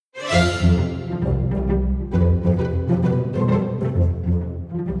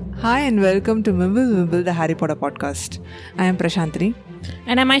Hi and welcome to Mimble, the Harry Potter podcast. I am Prashantini.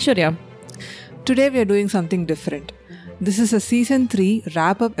 And I'm Aishwarya. Today we are doing something different. This is a season 3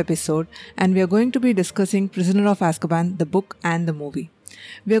 wrap-up episode and we are going to be discussing Prisoner of Azkaban, the book and the movie.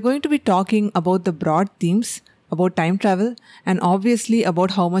 We are going to be talking about the broad themes, about time travel, and obviously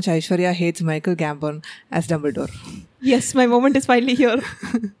about how much Aishwarya hates Michael Gambon as Dumbledore. Yes, my moment is finally here.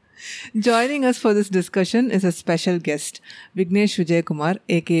 Joining us for this discussion is a special guest, Vignesh Vijay Kumar,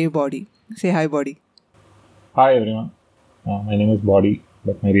 aka Body. Say hi, Body. Hi everyone, my name is Body,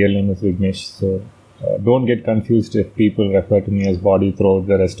 but my real name is Vignesh, so don't get confused if people refer to me as Body throughout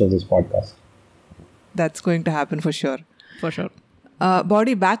the rest of this podcast. That's going to happen for sure. For sure.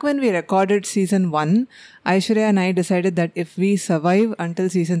 Body, back when we recorded season 1, Aishwarya and I decided that if we survive until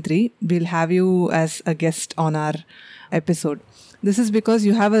season 3, we'll have you as a guest on our episode. This is because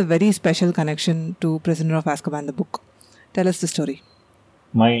you have a very special connection to Prisoner of Azkaban, the book. Tell us the story.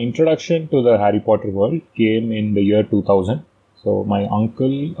 My introduction to the Harry Potter world came in the year 2000. So my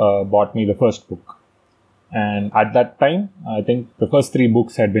uncle bought me the first book. And at that time, I think the first 3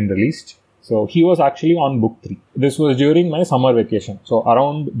 books had been released. So he was actually on book 3. This was during my summer vacation. So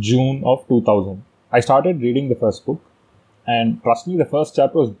around June of 2000. I started reading the first book. And trust me, the first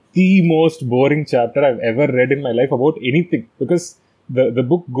chapter was the most boring chapter I've ever read in my life about anything. Because the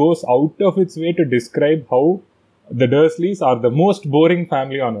book goes out of its way to describe how the Dursleys are the most boring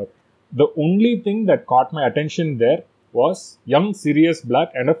family on earth. The only thing that caught my attention there was young Sirius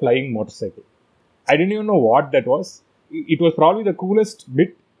Black and a flying motorcycle. I didn't even know what that was. It was probably the coolest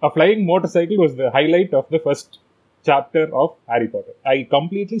bit. A flying motorcycle was the highlight of the first chapter of Harry Potter. I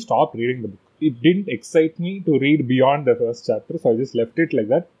completely stopped reading the book. It didn't excite me to read beyond the first chapter, so I just left it like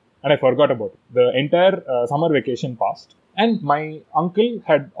that and I forgot about it. The entire summer vacation passed and my uncle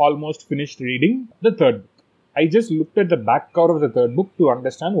had almost finished reading the third book. I just looked at the back cover of the third book to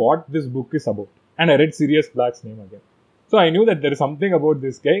understand what this book is about. And I read Sirius Black's name again. So I knew that there is something about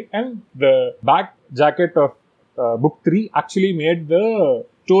this guy, and the back jacket of book 3 actually made the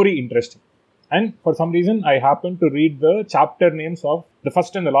story interesting. And for some reason, I happened to read the chapter names of the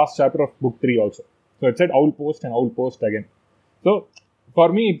first and the last chapter of book 3 also. So it said Owl Post and Owl Post again. So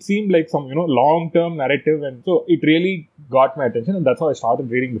for me, it seemed like some, long-term narrative. And so it really got my attention. And that's how I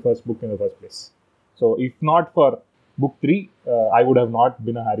started reading the first book in the first place. So if not for book 3, I would have not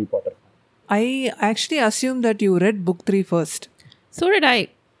been a Harry Potter fan. I actually assumed that you read book 3 first. So did I.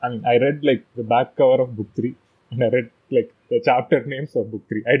 I mean, I read like the back cover of book 3 and I read like the chapter names of book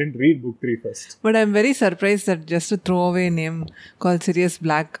 3. I didn't read book 3 first. But I'm very surprised that just a throwaway name called Sirius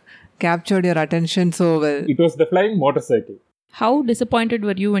Black captured your attention so well. It was the flying motorcycle. How disappointed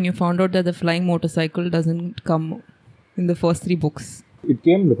were you when you found out that the flying motorcycle doesn't come in the first 3 books? It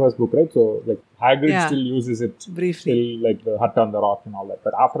came in the first book, right? So like Hagrid still uses it briefly. Till like the Hut on the Rock and all that.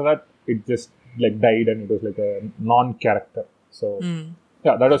 But after that, it just like died and it was like a non-character. So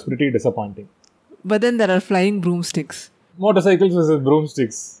yeah, that was pretty disappointing. But then there are flying broomsticks. Motorcycles versus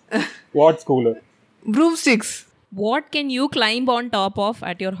broomsticks. What's cooler? Broomsticks. What can you climb on top of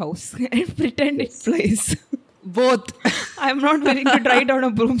at your house and pretend it flies? Both. I'm not willing to try it on a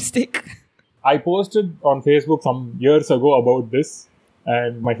broomstick. I posted on Facebook some years ago about this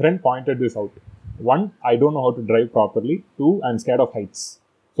and my friend pointed this out. 1, I don't know how to drive properly. 2, I'm scared of heights.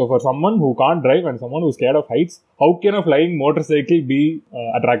 So for someone who can't drive and someone who's scared of heights, how can a flying motorcycle be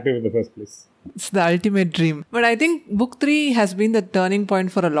attractive in the first place? It's the ultimate dream. But I think book 3 has been the turning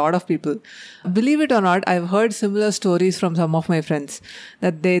point for a lot of people. Believe it or not, I've heard similar stories from some of my friends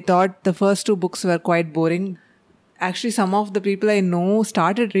that they thought the first 2 books were quite boring. Actually, some of the people I know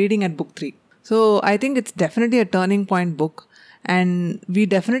started reading at book 3. So I think it's definitely a turning point book. And we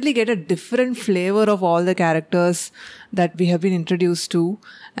definitely get a different flavor of all the characters that we have been introduced to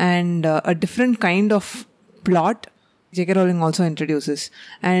and a different kind of plot J.K. Rowling also introduces.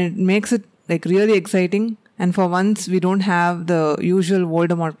 And it makes it like really exciting. And for once, we don't have the usual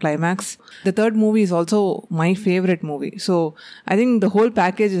Voldemort climax. The third movie is also my favorite movie. So I think the whole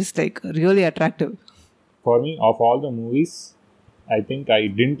package is like really attractive. For me, of all the movies, I think I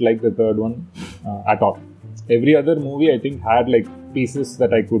didn't like the third one at all. Every other movie I think had like pieces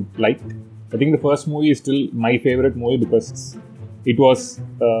that I could like. I think the first movie is still my favorite movie because it was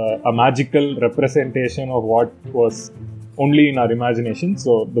a magical representation of what was only in our imagination.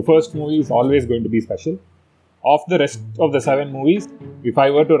 So the first movie is always going to be special. Of the rest of the 7 movies, if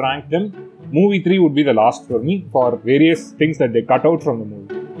I were to rank them, movie 3 would be the last for me for various things that they cut out from the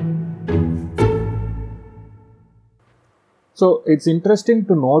movie. So it's interesting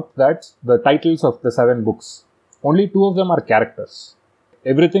to note that the titles of the 7 books, only 2 of them are characters.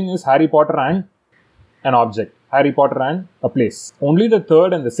 Everything is Harry Potter and an object. Harry Potter and a place. Only the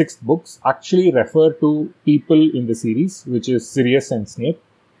third and the sixth books actually refer to people in the series, which is Sirius and Snape.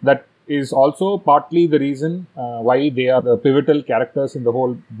 That is also partly the reason why they are the pivotal characters in the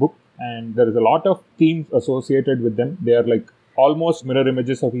whole book, and there is a lot of themes associated with them. They are like almost mirror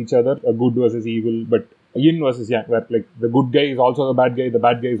images of each other, a good versus evil, but yin versus yang, where like the good guy is also the bad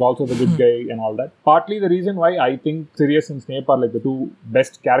guy is also the good guy, and all that. Partly the reason why I think Sirius and Snape are like the two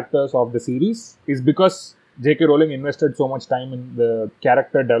best characters of the series is because J.K. Rowling invested so much time in the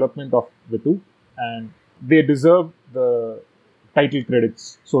character development of the two, and they deserve the title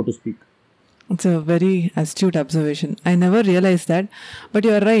credits, so to speak. It's a very astute observation. I never realized that, but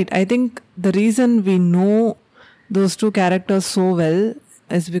you're right. I think the reason we know those two characters so well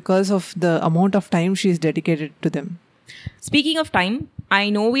is because of the amount of time she's dedicated to them. Speaking of time, I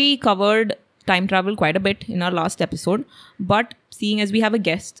know we covered time travel quite a bit in our last episode, but seeing as we have a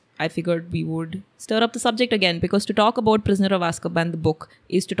guest, I figured we would stir up the subject again, because to talk about Prisoner of Azkaban, the book,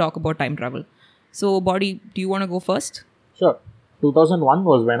 is to talk about time travel. So, Body, do you want to go first? Sure. 2001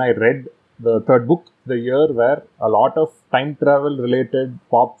 was when I read the third book, the year where a lot of time travel related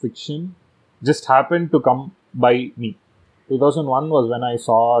pop fiction just happened to come by me. 2001 was when I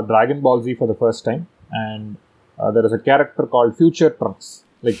saw Dragon Ball Z for the first time, and there is a character called Future Trunks.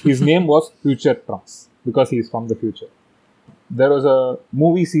 Like, his name was Future Trunks because he is from the future. There was a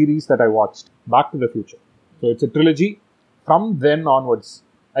movie series that I watched, Back to the Future. So it's a trilogy. From then onwards,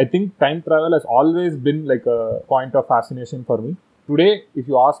 I think time travel has always been like a point of fascination for me. Today, if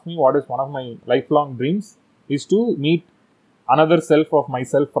you ask me what is one of my lifelong dreams, is to meet another self of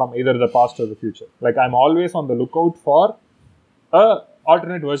myself from either the past or the future. Like, I'm always on the lookout for a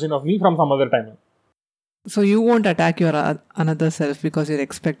alternate version of me from some other timeline. So you won't attack your another self because you're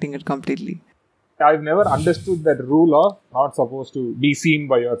expecting it completely. I've never understood that rule of not supposed to be seen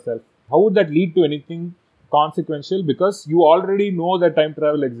by yourself. How would that lead to anything consequential? Because you already know that time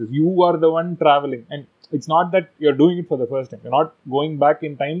travel exists. You are the one traveling, and it's not that you're doing it for the first time. You're not going back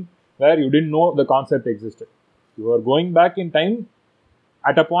in time where you didn't know the concept existed. You are going back in time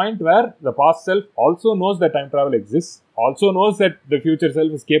at a point where the past self also knows that time travel exists, also knows that the future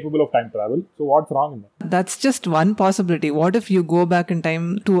self is capable of time travel. So what's wrong in that? That's just one possibility. What if you go back in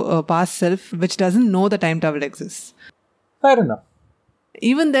time to a past self which doesn't know that time travel exists? Fair enough.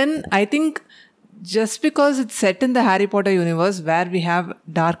 Even then, I think just because it's set in the Harry Potter universe where we have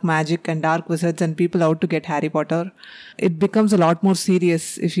dark magic and dark wizards and people out to get Harry Potter, it becomes a lot more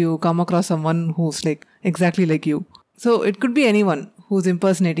serious if you come across someone who's like exactly like you. So it could be anyone who's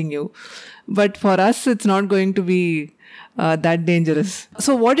impersonating you. But for us, it's not going to be that dangerous.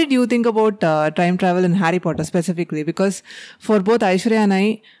 So what did you think about time travel in Harry Potter specifically? Because for both Aishwarya and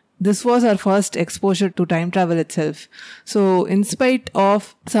I, this was our first exposure to time travel itself. So in spite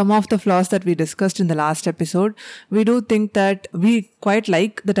of some of the flaws that we discussed in the last episode, we do think that we quite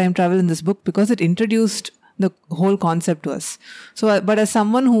like the time travel in this book because it introduced the whole concept to us. So, but as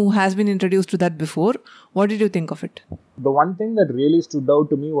someone who has been introduced to that before, what did you think of it? The one thing that really stood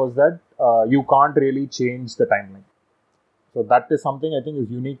out to me was that you can't really change the timeline. So that is something I think is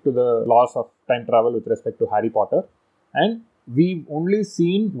unique to the laws of time travel with respect to Harry Potter. And we've only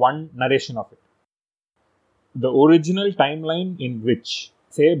seen one narration of it. The original timeline in which,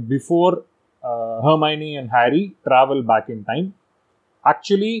 say, before Hermione and Harry travel back in time,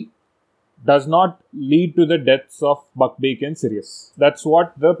 actually does not lead to the deaths of Buckbeak and Sirius. That's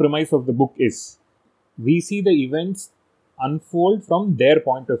what the premise of the book is. We see the events unfold from their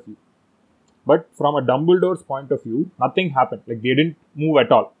point of view. But from a Dumbledore's point of view, nothing happened. Like, they didn't move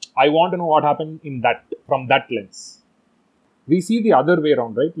at all. I want to know what happened in that, from that lens. We see the other way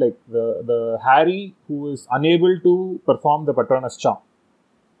around, right? Like the Harry who is unable to perform the Patronus charm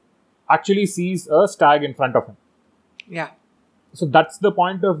actually sees a stag in front of him. Yeah. So that's the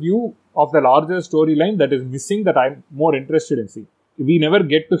point of view of the larger storyline that is missing, that I'm more interested in seeing. We never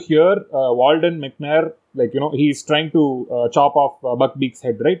get to hear Walden McNair, like, he's trying to chop off Buckbeak's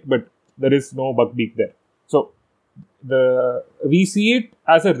head, right? But there is no Buckbeak there. So we see it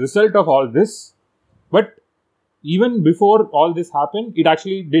as a result of all this, but even before all this happened, it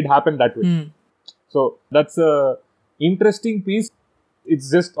actually did happen that way. So that's a interesting piece.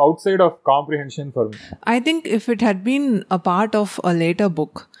 It's just outside of comprehension for me. I think if it had been a part of a later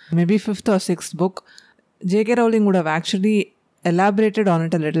book, maybe 5th or 6th book, J.K. Rowling would have actually elaborated on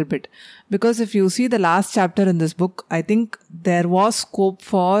it a little bit. Because if you see the last chapter in this book, I think there was scope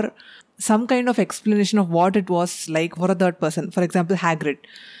for some kind of explanation of what it was like for a third person. For example, Hagrid.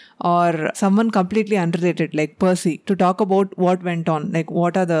 Or someone completely unrelated like Percy, to talk about what went on, like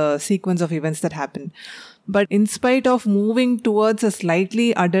what are the sequence of events that happened. But in spite of moving towards a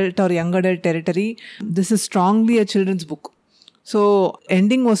slightly adult or young adult territory, this is strongly a children's book. So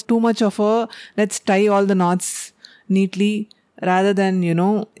ending was too much of a let's tie all the knots neatly rather than,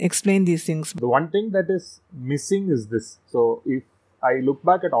 explain these things. The one thing that is missing is this. So if I look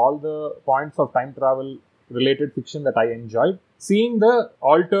back at all the points of time travel related fiction that I enjoyed, seeing the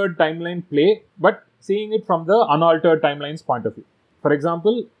altered timeline play, but seeing it from the unaltered timeline's point of view. For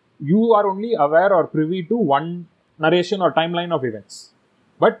example, you are only aware or privy to one narration or timeline of events.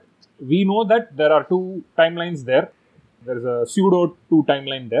 But we know that there are two timelines there. There is a pseudo two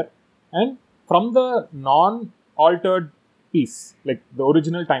timeline there. And from the non-altered piece, like the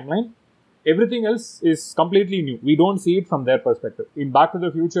original timeline, everything else is completely new. We don't see it from their perspective. In Back to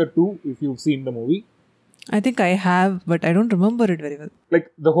the Future 2, if you've seen the movie, I think I have, but I don't remember it very well.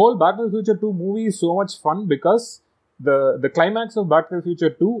 Like the whole Back to the Future 2 movie is so much fun because the climax of Back to the Future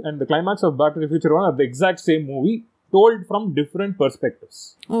 2 and the climax of Back to the Future 1 are the exact same movie told from different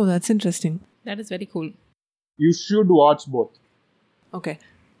perspectives. Oh, that's interesting. That is very cool. You should watch both. Okay.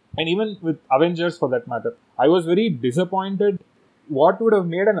 And even with Avengers for that matter, I was very disappointed. What would have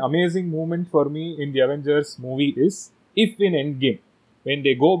made an amazing moment for me in the Avengers movie is if in Endgame, when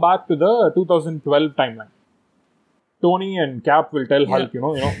they go back to the 2012 timeline, Tony and Cap will tell Hulk,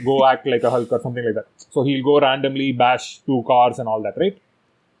 go act like a Hulk or something like that. So he'll go randomly bash two cars and all that, right?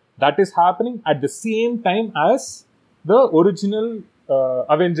 That is happening at the same time as the original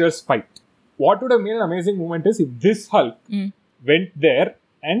Avengers fight. What would have made an amazing moment is if this Hulk went there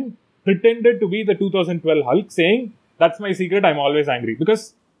and pretended to be the 2012 Hulk, saying, "That's my secret, I'm always angry."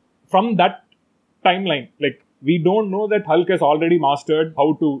 Because from that timeline, like, we don't know that Hulk has already mastered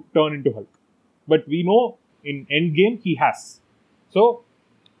how to turn into Hulk. But we know in Endgame he has. So,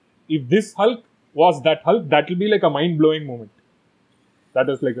 if this Hulk was that Hulk, that will be like a mind-blowing moment. That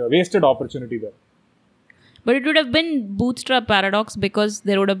is like a wasted opportunity there. But it would have been bootstrap paradox because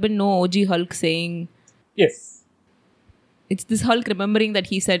there would have been no OG Hulk saying... Yes. It's this Hulk remembering that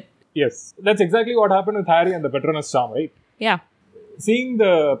he said... Yes. That's exactly what happened with Harry and the Patronus charm, right? Yeah. Seeing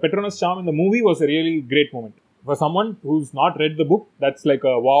the Patronus charm in the movie was a really great moment. For someone who's not read the book, that's like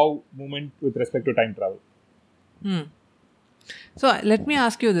a wow moment with respect to time travel. So let me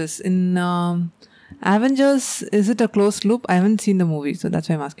ask you this. In Avengers, is it a closed loop? I haven't seen the movie, so that's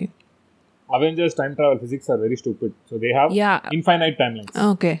why I'm asking. Avengers time travel physics are very stupid. So they have infinite timelines.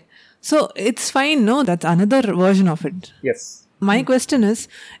 Okay. So it's fine, no? That's another version of it. Yes. My question is,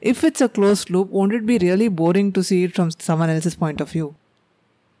 if it's a closed loop, won't it be really boring to see it from someone else's point of view?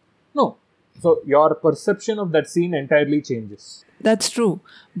 No. So your perception of that scene entirely changes. That's true.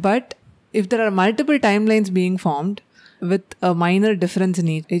 But if there are multiple timelines being formed with a minor difference in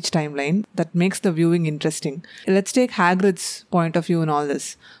each timeline, that makes the viewing interesting. Let's take Hagrid's point of view in all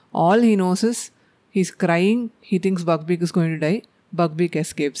this. All he knows is he's crying, he thinks Buckbeak is going to die, Buckbeak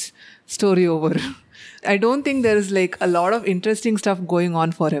escapes. Story over. I don't think there is like a lot of interesting stuff going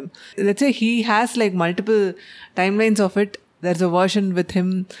on for him. Let's say he has like multiple timelines of it. There's a version with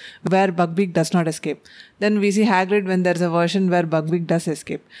him where Buckbeak does not escape. Then we see Hagrid when there's a version where Buckbeak does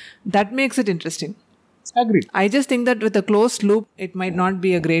escape. That makes it interesting. Agreed. I just think that with a closed loop, it might not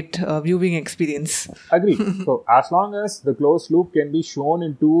be a great viewing experience. Agreed. So as long as the closed loop can be shown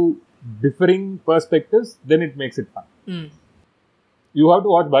in two differing perspectives, then it makes it fun. You have to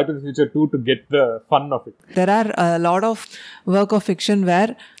watch Back to the Future 2 to get the fun of it. There are a lot of work of fiction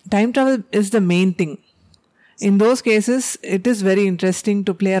where time travel is the main thing. In those cases, it is very interesting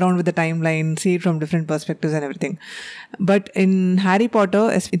to play around with the timeline, see it from different perspectives and everything. But in Harry Potter,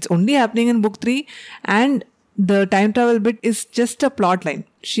 it's only happening in book 3 and the time travel bit is just a plot line.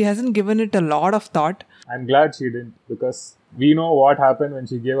 She hasn't given it a lot of thought. I'm glad she didn't because we know what happened when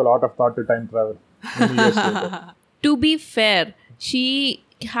she gave a lot of thought to time travel many years later. To be fair, she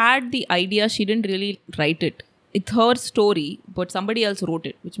had the idea, she didn't really write it. It's her story, but somebody else wrote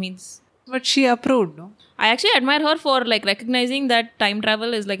it, which means... But she approved, no? I actually admire her for like recognizing that time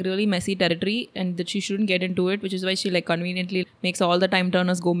travel is like really messy territory and that she shouldn't get into it, which is why she like conveniently makes all the time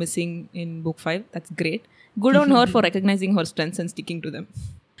turners go missing in book 5. That's great. Good on her for recognizing her strengths and sticking to them.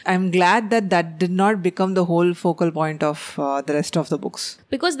 I'm glad that did not become the whole focal point of the rest of the books.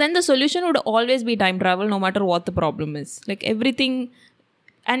 Because then the solution would always be time travel no matter what the problem is. Like everything,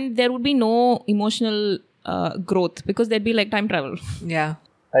 and there would be no emotional growth because there'd be like time travel. Yeah.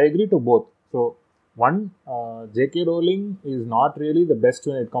 I agree to both. So, one, J.K. Rowling is not really the best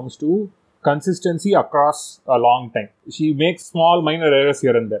when it comes to consistency across a long time. She makes small minor errors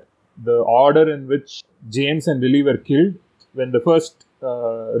here and there. The order in which James and Lily were killed when the first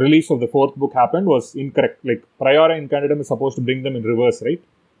release of the 4th book happened was incorrect. Like, Priora Incandidum is supposed to bring them in reverse, right?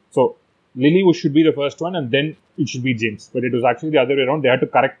 So, Lily should be the first one and then it should be James. But it was actually the other way around. They had to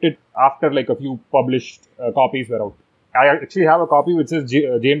correct it after like a few published copies were out. I actually have a copy which says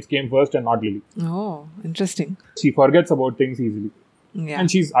James came first and not Lily. Oh, interesting. She forgets about things easily. Yeah.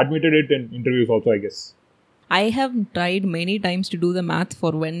 And she's admitted it in interviews also, I guess. I have tried many times to do the math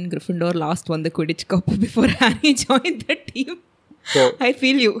for when Gryffindor last won the Quidditch Cup before Harry joined the team. So, I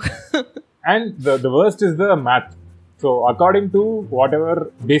feel you. and the worst is the math. So according to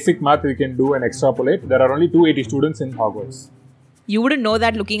whatever basic math we can do and extrapolate, there are only 280 students in Hogwarts. You wouldn't know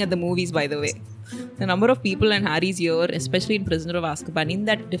that looking at the movies, by the way. The number of people in Harry's year, especially in Prisoner of Azkaban, in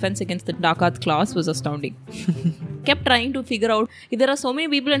that Defense Against the Dark Arts class was astounding. Kept trying to figure out, if there are so many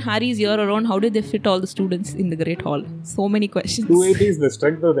people in Harry's year around, how did they fit all the students in the Great Hall? So many questions. 280 is the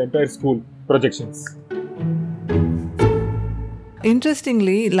strength of the entire school. Projections.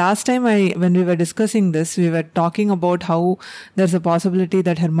 Interestingly, last time when we were discussing this, we were talking about how there's a possibility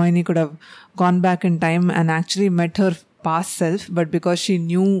that Hermione could have gone back in time and actually met her past self, but because she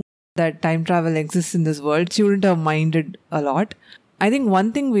knew that time travel exists in this world, she wouldn't have minded a lot. I think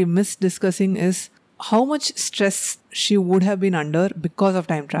one thing we missed discussing is how much stress she would have been under because of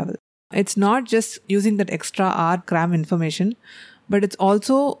time travel. It's not just using that extra hour cram information, but it's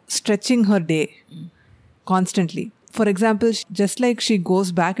also stretching her day constantly. For example, just like she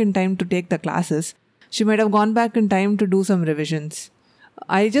goes back in time to take the classes, she might have gone back in time to do some revisions.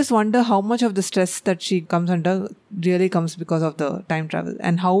 I just wonder how much of the stress that she comes under really comes because of the time travel,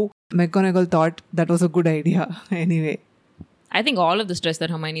 and how McGonagall thought that was a good idea anyway. I think all of the stress that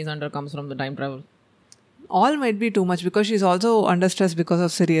Hermione is under comes from the time travel. All might be too much because she's also under stress because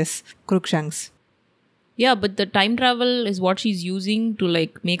of Sirius Crookshanks. Yeah, but the time travel is what she's using to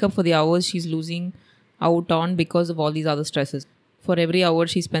like make up for the hours she's losing out on because of all these other stresses. For every hour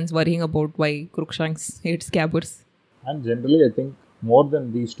she spends worrying about why Crookshanks hates Scabbers. And generally, I think more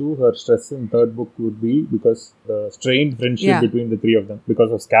than these two, her stress in third book would be because the strained friendship between the three of them,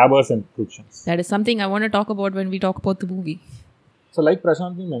 because of Scabbers and Crookshanks. That is something I want to talk about when we talk about the movie. So like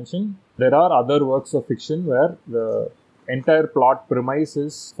Prashanthi mentioned, there are other works of fiction where the entire plot premise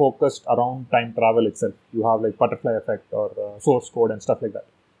is focused around time travel itself. You have like Butterfly Effect or Source Code and stuff like that.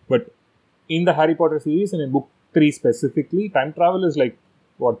 But in the Harry Potter series and in book 3 specifically, time travel is like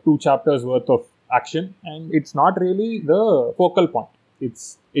 2 chapters worth of action, and it's not really the focal point.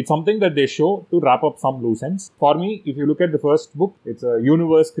 It's something that they show to wrap up some loose ends. For me, if you look at the first book, it's a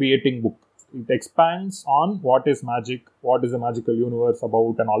universe creating book. It expands on what is magic, what is a magical universe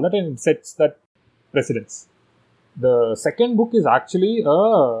about and all that, and it sets that precedence. The second book is actually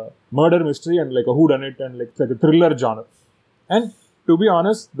a murder mystery and like a whodunit and like a thriller genre. And to be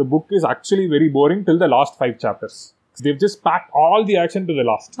honest, the book is actually very boring till the last 5 chapters. They've just packed all the action to the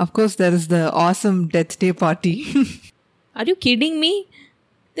last. Of course, there is the awesome Death Day party. Are you kidding me?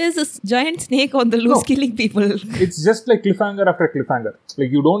 There's a giant snake on the loose killing people. It's just like cliffhanger after cliffhanger.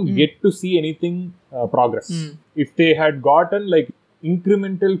 Like you don't get to see anything progress. If they had gotten like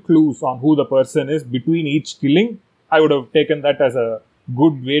incremental clues on who the person is between each killing, I would have taken that as a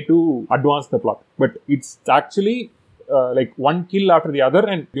good way to advance the plot. But it's actually like one kill after the other,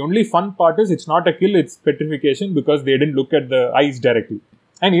 and the only fun part is it's not a kill, it's petrification because they didn't look at the eyes directly.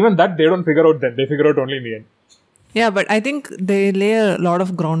 And even that they don't figure out then. They figure out only in the end. Yeah, but I think they lay a lot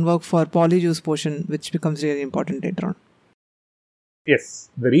of groundwork for Polyjuice Potion, which becomes really important later on. Yes.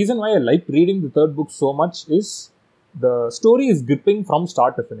 The reason why I liked reading the third book so much is the story is gripping from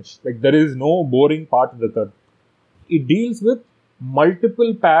start to finish. Like there is no boring part of the third. It deals with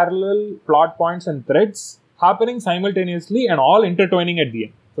multiple parallel plot points and threads happening simultaneously and all intertwining at the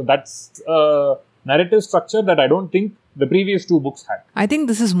end. So that's a narrative structure that I don't think the previous 2 books had. I think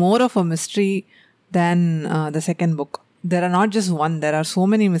this is more of a mystery than the second book. There are not just one, there are so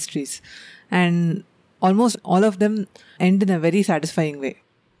many mysteries. And almost all of them end in a very satisfying way.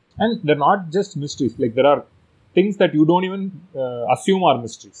 And they're not just mysteries. Like there are things that you don't even assume are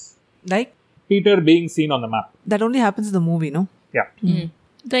mysteries. Like? Peter being seen on the map. That only happens in the movie, no? Yeah.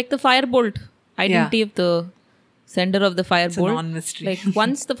 Like the firebolt. Identity of the sender of the firebolt. It's a non-mystery. Like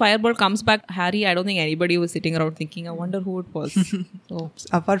once the firebolt comes back, Harry, I don't think anybody was sitting around thinking, I wonder who it was. So.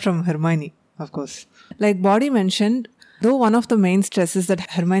 Apart from Hermione, of course. Like Bodhi mentioned, though one of the main stresses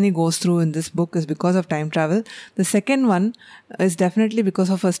that Hermione goes through in this book is because of time travel, the second one is definitely because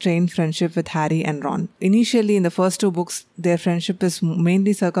of a strained friendship with Harry and Ron. Initially, in the first 2 books, their friendship is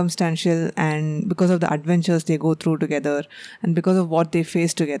mainly circumstantial and because of the adventures they go through together and because of what they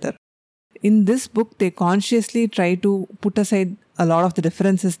face together. In this book, they consciously try to put aside a lot of the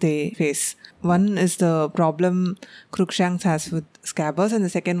differences they face. One is the problem Crookshanks has with Scabbers, and the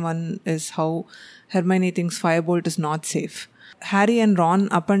second one is how Hermione thinks Firebolt is not safe. Harry and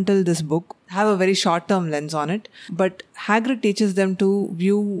Ron, up until this book, have a very short-term lens on it, but Hagrid teaches them to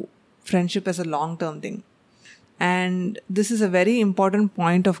view friendship as a long-term thing. And this is a very important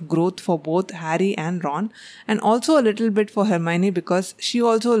point of growth for both Harry and Ron, and also a little bit for Hermione, because she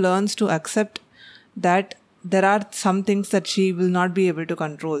also learns to accept that there are some things that she will not be able to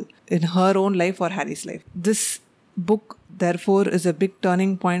control in her own life or Harry's life. This book, therefore, is a big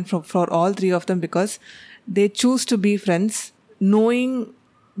turning point for all three of them, because they choose to be friends knowing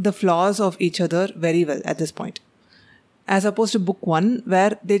the flaws of each other very well at this point. As opposed to book 1,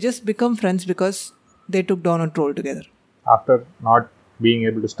 where they just become friends because they took down a troll together. After not being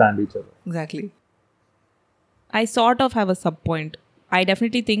able to stand each other. Exactly. I sort of have a sub-point. I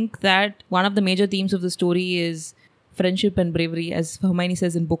definitely think that one of the major themes of the story is friendship and bravery, as Hermione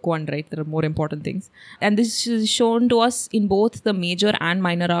says in book 1, right? There are more important things. And this is shown to us in both the major and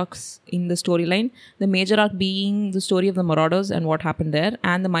minor arcs in the storyline. The major arc being the story of the Marauders and what happened there,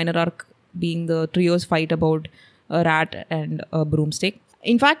 and the minor arc being the trio's fight about a rat and a broomstick.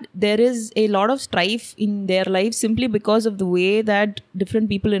 In fact, there is a lot of strife in their lives simply because of the way that different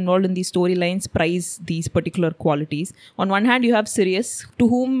people involved in these storylines prize these particular qualities. On one hand, you have Sirius, to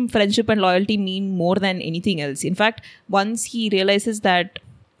whom friendship and loyalty mean more than anything else. In fact, once he realizes that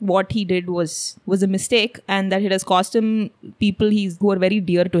what he did was a mistake and that it has cost him people who are very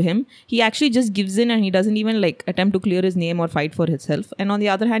dear to him, he actually just gives in and he doesn't even attempt to clear his name or fight for himself. And on the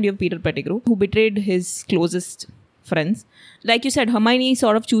other hand, you have Peter Pettigrew, who betrayed his closest friends. Like you said, Hermione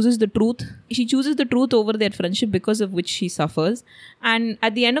sort of chooses the truth. She chooses the truth over their friendship, because of which she suffers. And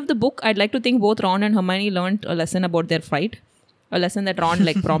at the end of the book, I'd like to think both Ron and Hermione learned a lesson about their fight. A lesson that Ron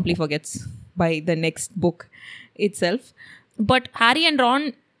promptly forgets by the next book itself. But Harry and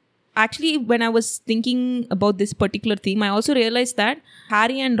Ron, actually, when I was thinking about this particular theme, I also realized that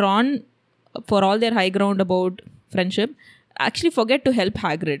Harry and Ron, for all their high ground about friendship, actually forget to help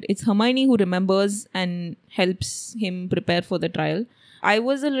Hagrid. It's Hermione who remembers and helps him prepare for the trial. I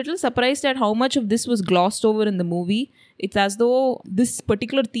was a little surprised at how much of this was glossed over in the movie. It's as though this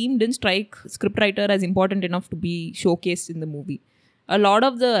particular theme didn't strike scriptwriter as important enough to be showcased in the movie. A lot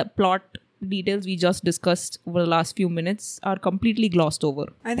of the plot details we just discussed over the last few minutes are completely glossed over.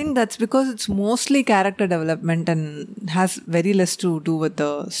 I think that's because it's mostly character development and has very less to do with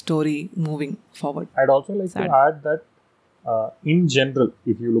the story moving forward. I'd also like to add that in general,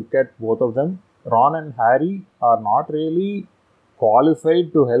 if you look at both of them, Ron and Harry are not really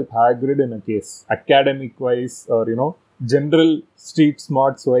qualified to help Hagrid in a case, academic-wise or, general street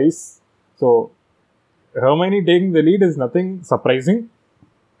smarts-wise. So, Hermione taking the lead is nothing surprising.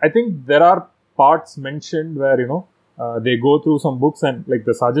 I think there are parts mentioned where, they go through some books and,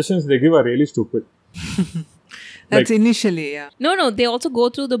 the suggestions they give are really stupid. That's initially, yeah. No, they also go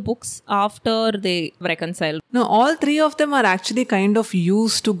through the books after they reconcile. No, all three of them are actually kind of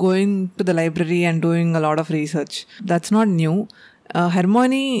used to going to the library and doing a lot of research. That's not new.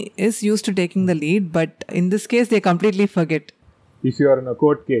 Hermione is used to taking the lead, but in this case, they completely forget. If you are in a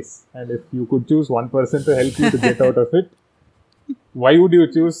court case and if you could choose one person to help you to get out of it, why would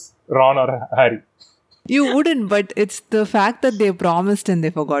you choose Ron or Harry? You wouldn't, but it's the fact that they promised and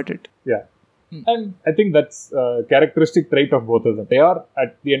they forgot it. Yeah. And I think that's a characteristic trait of both of them. They are,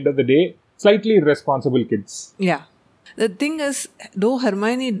 at the end of the day, slightly irresponsible kids. Yeah. The thing is, though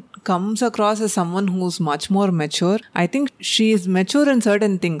Hermione comes across as someone who's much more mature, I think she is mature in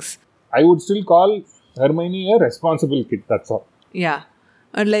certain things. I would still call Hermione a responsible kid, that's all. Yeah.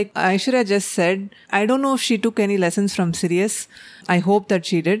 And like Aishwarya just said, I don't know if she took any lessons from Sirius. I hope that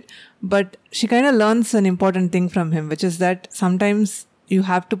she did. But she kind of learns an important thing from him, which is that sometimes you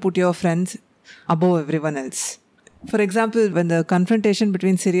have to put your friends above everyone else. For example, when the confrontation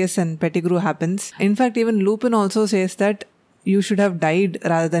between Sirius and Pettigrew happens, in fact, even Lupin also says that you should have died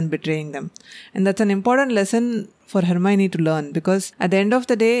rather than betraying them. And that's an important lesson for Hermione to learn, because at the end of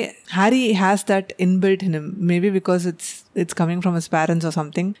the day, Harry has that inbuilt in him. Maybe because it's coming from his parents or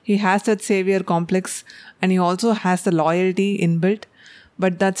something. He has that savior complex and he also has the loyalty inbuilt.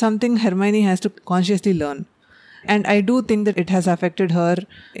 But that's something Hermione has to consciously learn. And I do think that it has affected her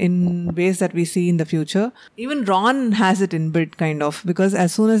in ways that we see in the future. Even Ron has it inbuilt kind of, because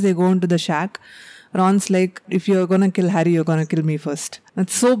as soon as they go into the shack, Ron's like, if you're going to kill Harry, you're going to kill me first.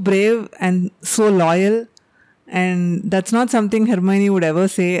 That's so brave and so loyal. And that's not something Hermione would ever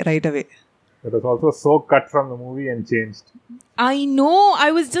say right away. It was also so cut from the movie and changed. I know. I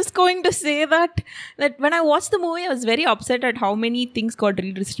was just going to say that when I watched the movie, I was very upset at how many things got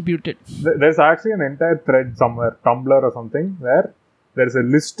redistributed. There's actually an entire thread somewhere, Tumblr or something, where there's a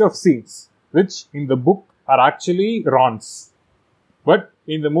list of scenes which in the book are actually Ron's. But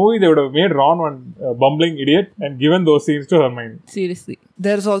in the movie, they would have made Ron one bumbling idiot and given those scenes to Hermione. Seriously.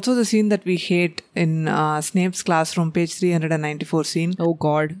 There's also the scene that we hate in Snape's classroom, page 394 scene. Oh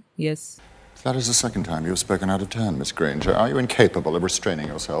God, yes. That is the second time you've spoken out of turn, Miss Granger. Are you incapable of restraining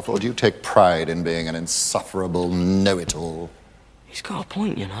yourself, or do you take pride in being an insufferable know-it-all? He's got a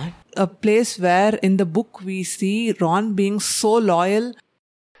point, you know. A place where in the book we see Ron being so loyal.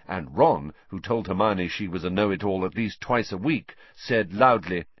 And Ron, who told Hermione she was a know-it-all at least twice a week, said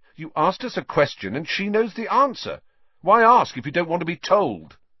loudly, "You asked us a question and she knows the answer. Why ask if you don't want to be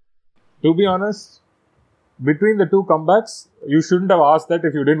told?" To be honest, between the two comebacks, you shouldn't have asked that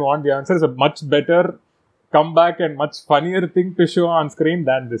if you didn't want the answer. It's a much better comeback and much funnier thing to show on screen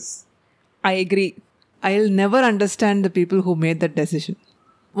than this. I agree. I'll never understand the people who made that decision.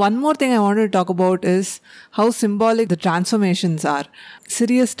 One more thing I wanted to talk about is how symbolic the transformations are.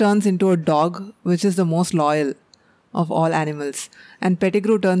 Sirius turns into a dog, which is the most loyal of all animals. And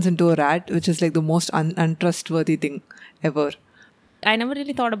Pettigrew turns into a rat, which is like the most untrustworthy thing ever. I never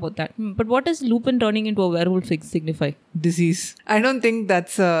really thought about that. But what does Lupin turning into a werewolf signify? Disease. I don't think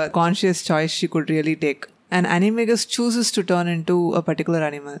that's a conscious choice she could really take. And Animagus chooses to turn into a particular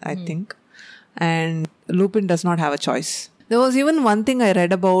animal, I think. And Lupin does not have a choice. There was even one thing I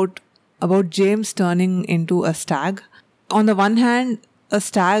read about James turning into a stag. On the one hand, a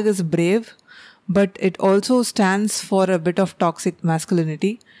stag is brave, but it also stands for a bit of toxic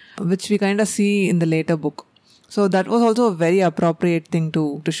masculinity, which we kind of see in the later book. So that was also a very appropriate thing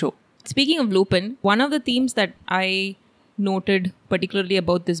to show. Speaking of Lupin, one of the themes that I noted particularly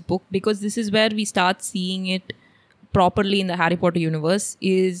about this book, because this is where we start seeing it properly in the Harry Potter universe,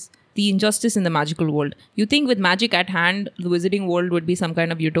 is the injustice in the magical world. You think with magic at hand, the wizarding world would be some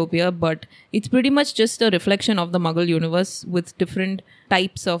kind of utopia, but it's pretty much just a reflection of the Muggle universe with different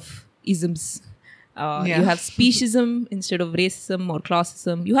types of isms. You have speciesism instead of racism or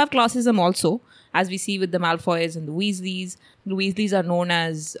classism. You have classism also, as we see with the Malfoys and the Weasleys. The Weasleys are known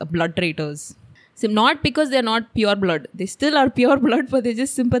as blood traitors. So not because they're not pure blood. They still are pure blood, but they're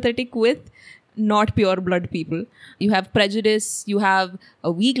just sympathetic with not pure blood people. You have prejudice, you have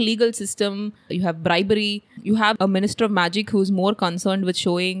a weak legal system, you have bribery, you have a minister of magic who's more concerned with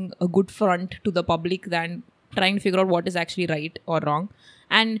showing a good front to the public than trying to figure out what is actually right or wrong.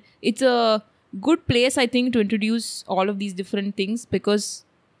 And it's a good place, I think, to introduce all of these different things, because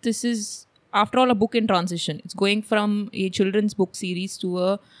this is, after all, a book in transition. It's going from a children's book series to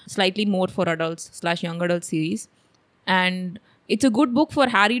a slightly more for adults / young adult series. And it's a good book for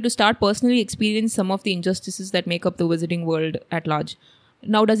Harry to start personally experience some of the injustices that make up the wizarding world at large.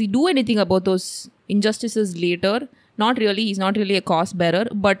 Now, does he do anything about those injustices later? Not really. He's not really a cause bearer.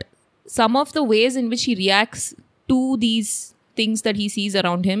 But some of the ways in which he reacts to these things that he sees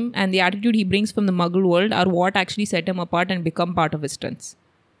around him and the attitude he brings from the Muggle world are what actually set him apart and become part of his strengths.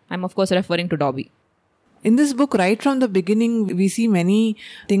 I'm, of course, referring to Dobby. In this book, right from the beginning, we see many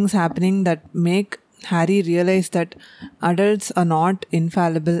things happening that make Harry realize that adults are not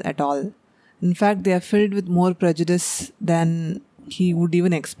infallible at all. In fact, they are filled with more prejudice than he would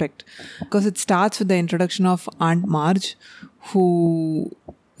even expect. Because it starts with the introduction of Aunt Marge, who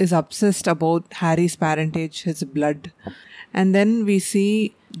is obsessed about Harry's parentage, his blood. And then we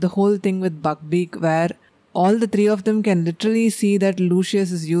see the whole thing with Buckbeak, where all the three of them can literally see that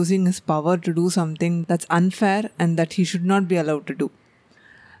Lucius is using his power to do something that's unfair and that he should not be allowed to do.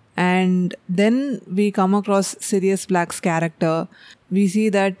 And then we come across Sirius Black's character. We see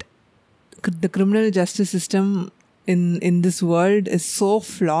that the criminal justice system in this world is so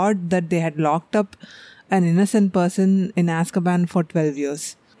flawed that they had locked up an innocent person in Azkaban for 12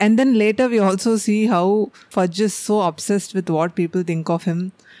 years. And then later we also see how Fudge is so obsessed with what people think of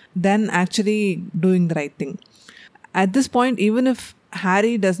him than actually doing the right thing. At this point, even if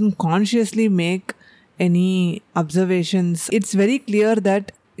Harry doesn't consciously make any observations, it's very clear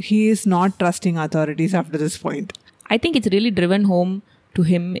that he is not trusting authorities after this point. I think it's really driven home to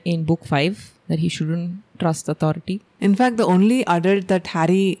him in book 5 that he shouldn't trust authority. In fact, the only adult that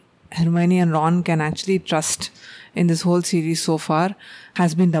Harry, Hermione and Ron can actually trust in this whole series so far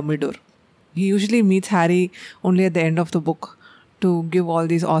has been Dumbledore. He usually meets Harry only at the end of the book to give all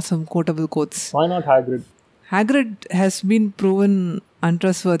these awesome quotable quotes. Why not Hagrid? Hagrid has been proven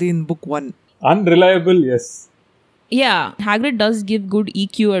untrustworthy in book 1. Unreliable, yes. Yeah, Hagrid does give good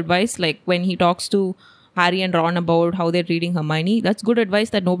EQ advice, like when he talks to Harry and Ron about how they're treating Hermione. That's good advice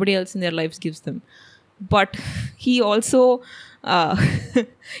that nobody else in their lives gives them. But he also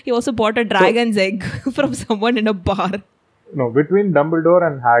bought a dragon's egg from someone in a bar. No, between Dumbledore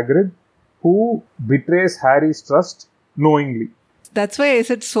and Hagrid, who betrays Harry's trust knowingly? That's why I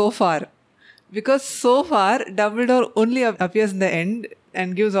said so far. Because so far, Dumbledore only appears in the end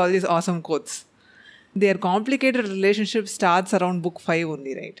and gives all these awesome quotes. Their complicated relationship starts around book 5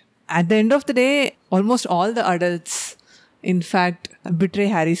 only, right? At the end of the day, almost all the adults, in fact, betray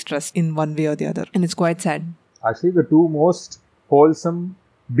Harry's trust in one way or the other. And it's quite sad. Actually, the two most wholesome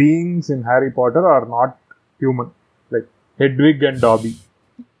beings in Harry Potter are not human. Like Hedwig and Dobby.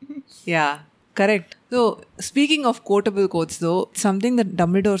 Yeah, correct. So, speaking of quotable quotes though, something that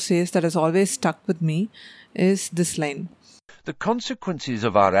Dumbledore says that has always stuck with me is this line. The consequences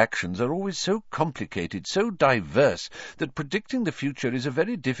of our actions are always so complicated, so diverse, that predicting the future is a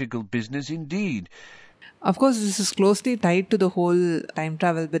very difficult business indeed. Of course, this is closely tied to the whole time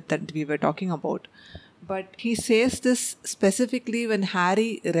travel bit that we were talking about. But he says this specifically when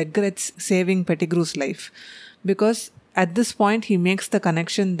Harry regrets saving Pettigrew's life. Because at this point, he makes the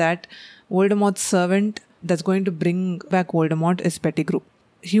connection that Voldemort's servant that's going to bring back Voldemort is Pettigrew.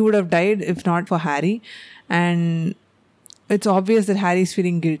 He would have died if not for Harry. And it's obvious that Harry is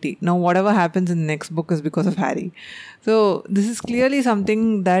feeling guilty. Now, whatever happens in the next book is because of Harry. So, this is clearly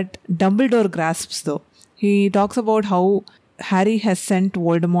something that Dumbledore grasps though. He talks about how Harry has sent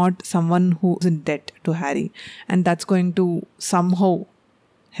Voldemort someone who's in debt to Harry. And that's going to somehow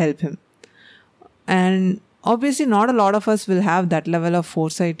help him. And obviously, not a lot of us will have that level of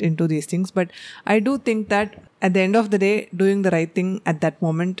foresight into these things. But I do think that at the end of the day, doing the right thing at that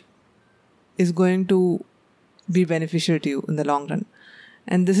moment is going to be beneficial to you in the long run.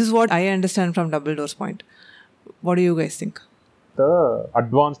 And this is what I understand from Dumbledore's point. What do you guys think? The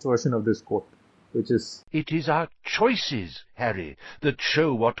advanced version of this quote, which is, It is our choices, Harry, that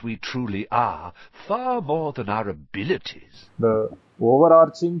show what we truly are, far more than our abilities. the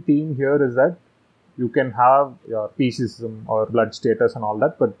overarching theme here is that you can have your speciesism or blood status and all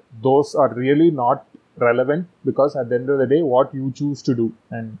that, but those are really not relevant because at the end of the day, what you choose to do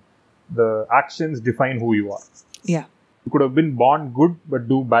and the actions define who you are. Yeah. You could have been born good but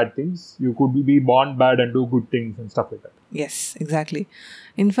do bad things. You could be born bad and do good things and stuff like that. Yes, exactly.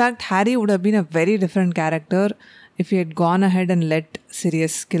 In fact, Harry would have been a very different character if he had gone ahead and let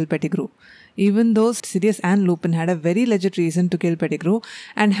Sirius kill Pettigrew. Even though Sirius and Lupin had a very legit reason to kill Pettigrew,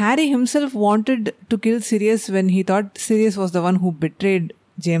 and Harry himself wanted to kill Sirius when he thought Sirius was the one who betrayed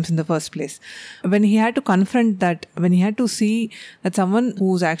James in the first place. When he had to confront that, when he had to see that someone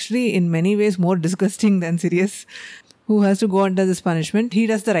who's actually in many ways more disgusting than Sirius, who has to go under this punishment, he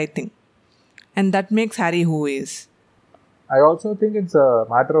does the right thing. And that makes Harry who he is. I also think it's a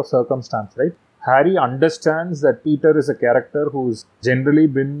matter of circumstance, right? Harry understands that Peter is a character who's generally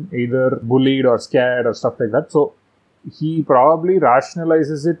been either bullied or scared or stuff like that. So he probably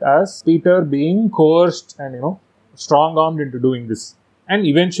rationalizes it as Peter being coerced and, strong-armed into doing this and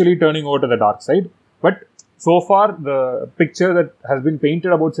eventually turning over to the dark side. But so far, the picture that has been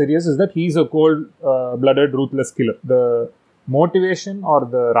painted about Sirius is that he's a cold-blooded, ruthless killer. The motivation or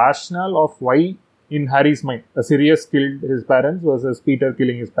the rationale of why, in Harry's mind, Sirius killed his parents versus Peter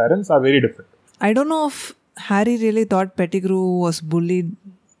killing his parents are very different. I don't know if Harry really thought Pettigrew was bullied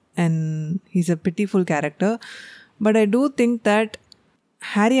and he's a pitiful character, but I do think that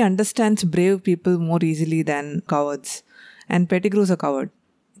Harry understands brave people more easily than cowards, and Pettigrew's a coward.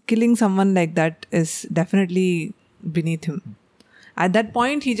 Killing someone like that is definitely beneath him. At that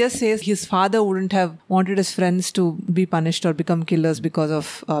point, he just says his father wouldn't have wanted his friends to be punished or become killers because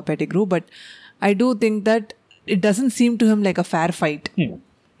of Pettigrew, but I do think that it doesn't seem to him like a fair fight.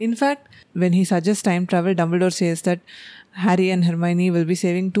 In fact, when he suggests time travel, Dumbledore says that Harry and Hermione will be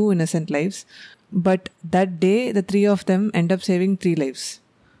saving 2 innocent lives. But that day, the 3 of them end up saving 3 lives.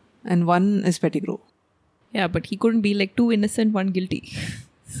 And 1 is Pettigrew. Yeah, but he couldn't be like 2 innocent, 1 guilty.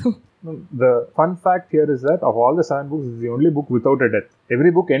 So The fun fact here is that of all the 7 books, it's the only book without a death. Every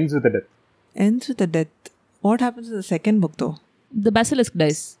book ends with a death. Ends with a death. What happens in the second book though? the basilisk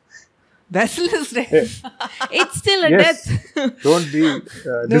dies. Basilisk death. It's still a Yes. death. Don't be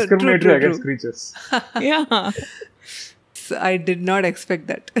discriminatory true. against creatures. Yeah. I did not expect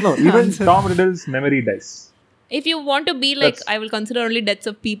that. No, even Tom Riddle's memory dies. If you want to be like, That's- I will consider only deaths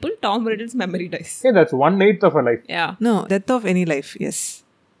of people, Tom Riddle's memory dies. Okay, that's 1/8 of a life. Yeah. No, death of any life. Yes.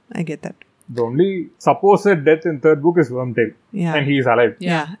 I get that. The only supposed death in 3rd book is Wormtail. Yeah. And he is alive.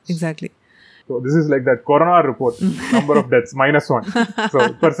 Yeah, exactly. So this is like that coroner report. Number of deaths, -1.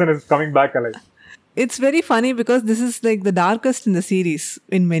 So person is coming back alive. It's very funny because this is like the darkest in the series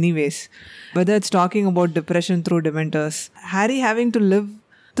in many ways. Whether it's talking about depression through Dementors, Harry having to live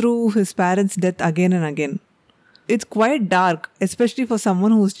through his parents' death again and again. It's quite dark, especially for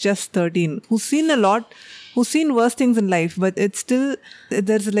someone who's just 13, who's seen a lot, who's seen worse things in life, but it's still,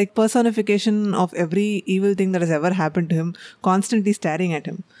 there's like personification of every evil thing that has ever happened to him constantly staring at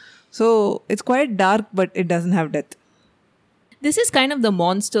him. So it's quite dark, but it doesn't have death. This is kind of the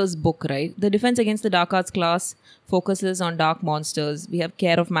monsters book, right? The Defense Against the Dark Arts class focuses on dark monsters. We have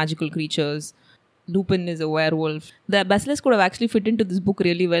care of magical creatures. Lupin is a werewolf. The Basilisk could have actually fit into this book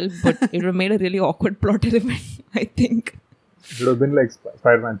really well, but it would have made a really awkward plot element, I think. It would have been like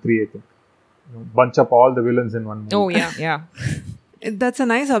Spider-Man 3, I think. Bunch up all the villains in one movie. Oh, yeah. That's a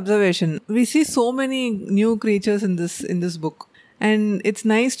nice observation. We see so many new creatures in this book. And it's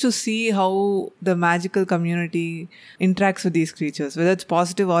nice to see how the magical community interacts with these creatures, whether it's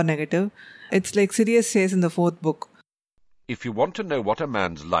positive or negative. It's like Sirius says in the 4th book. If you want to know what a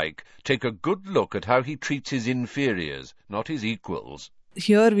man's like, take a good look at how he treats his inferiors, not his equals.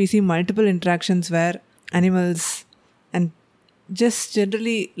 Here we see multiple interactions where animals and just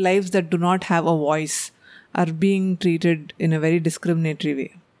generally lives that do not have a voice are being treated in a very discriminatory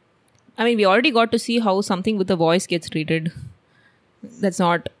way. I mean, we already got to see how something with a voice gets treated. That's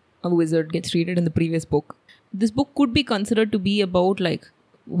not a wizard gets treated in the previous book. This book could be considered to be about like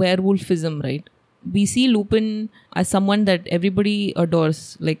werewolfism, right? We see Lupin as someone that everybody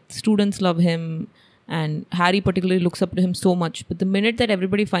adores. Like students love him and Harry particularly looks up to him so much. But the minute that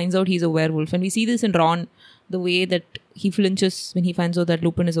everybody finds out he's a werewolf, and we see this in Ron, the way that he flinches when he finds out that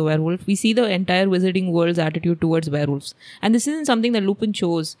Lupin is a werewolf, we see the entire wizarding world's attitude towards werewolves. And this isn't something that Lupin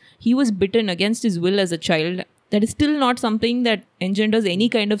chose. He was bitten against his will as a child. That is still not something that engenders any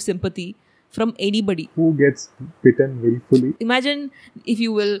kind of sympathy from anybody. Who gets bitten willfully? Imagine, if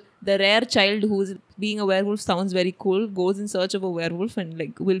you will, the rare child who's being a werewolf sounds very cool, goes in search of a werewolf and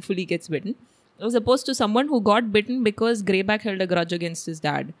like willfully gets bitten. As opposed to someone who got bitten because Greyback held a grudge against his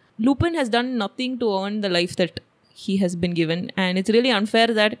dad. Lupin has done nothing to earn the life that he has been given, and it's really unfair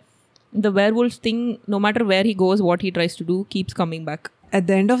that the werewolf thing, no matter where he goes, what he tries to do, keeps coming back. At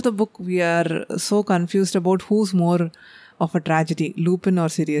the end of the book, we are so confused about who's more of a tragedy, Lupin or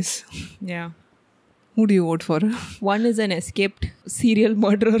Sirius. Yeah. Who do you vote for? One is an escaped serial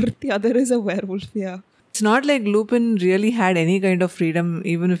murderer, the other is a werewolf, yeah. It's not like Lupin really had any kind of freedom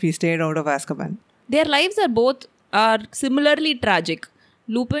even if he stayed out of Azkaban. Their lives are similarly tragic.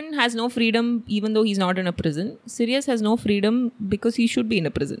 Lupin has no freedom even though he's not in a prison. Sirius has no freedom because he should be in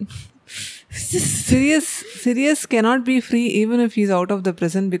a prison. Sirius cannot be free even if he's out of the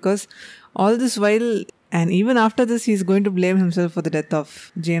prison, because all this while and even after this he's going to blame himself for the death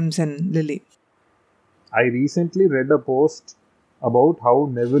of James and Lily. I recently read a post about how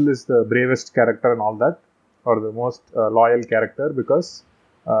Neville is the bravest character and all that, or the most loyal character, because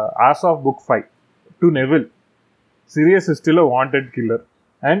as of book 5, to Neville, Sirius is still a wanted killer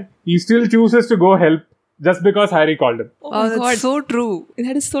and he still chooses to go help just because Harry called him. Oh, that's so true.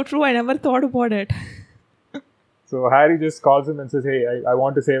 That is so true. I never thought about it. So Harry just calls him and says, hey, I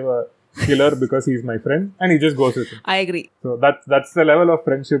want to save a killer because he's my friend, and he just goes with him. I agree. So that's the level of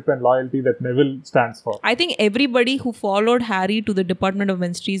friendship and loyalty that Neville stands for. I think everybody who followed Harry to the Department of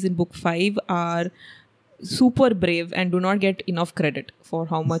Mysteries in book 5 are super brave and do not get enough credit for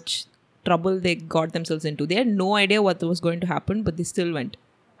how much trouble they got themselves into. They had no idea what was going to happen, but they still went.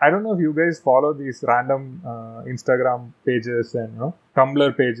 I don't know if you guys follow these random Instagram pages and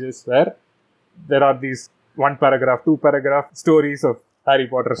Tumblr pages where there are these 1 paragraph, 2 paragraph stories of Harry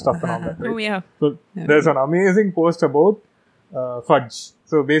Potter stuff and all that. Right? Oh, yeah. So there's an amazing post about Fudge.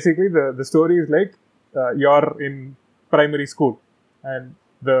 So basically the story is like you're in primary school and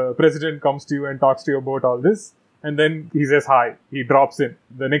the president comes to you and talks to you about all this, and then he says hi. He drops in.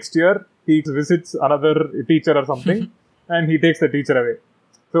 The next year he visits another teacher or something and he takes the teacher away.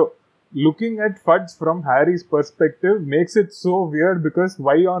 So looking at Fudge from Harry's perspective makes it so weird, because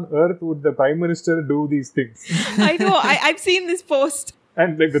why on earth would the Prime Minister do these things? I know. I've seen this post.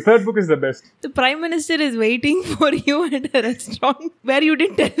 And like the 3rd book is the best. The Prime Minister is waiting for you at a restaurant where you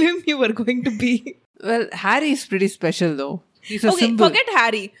didn't tell him you were going to be. Well, Harry is pretty special though. He's a Okay, symbol. forget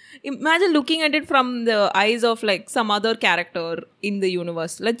Harry. Imagine looking at it from the eyes of like some other character in the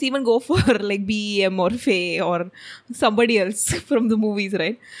universe. Let's even go for like BEM or Faye or somebody else from the movies,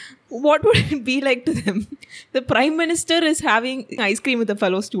 right? What would it be like to them? The Prime Minister is having ice cream with a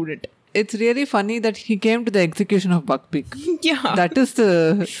fellow student. It's really funny that he came to the execution of Buckbeak. Yeah. That is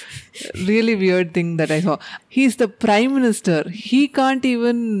the really weird thing that I saw. He's the Prime Minister. He can't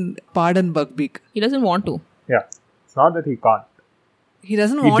even pardon Buckbeak. He doesn't want to. Yeah. It's not that he can't. He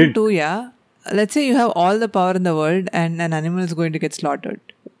doesn't He want did. to, yeah. Let's say you have all the power in the world and an animal is going to get slaughtered.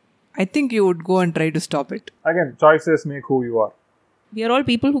 I think you would go and try to stop it. Again, choices make who you are. We are all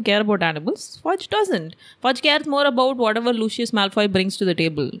people who care about animals. Fudge doesn't. Fudge cares more about whatever Lucius Malfoy brings to the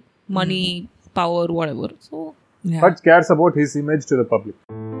table. Money, power, whatever. So, Yeah. Fudge cares about his image to the public.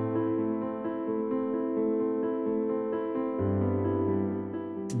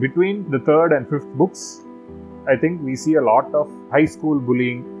 between the third and fifth books, I think we see a lot of high school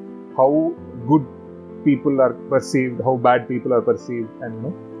bullying, how good people are perceived, how bad people are perceived,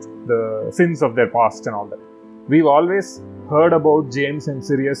 and the sins of their past and all that. We've always heard about James and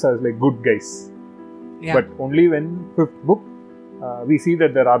Sirius as like good guys, but only when fifth book we see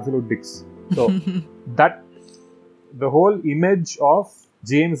that they're absolute dicks. So that the whole image of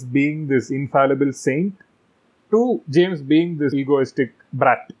James being this infallible saint to James being this egoistic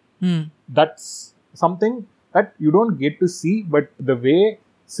brat, that's something that you don't get to see, but the way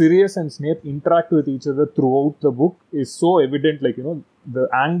Sirius and Snape interact with each other throughout the book is so evident. Like, the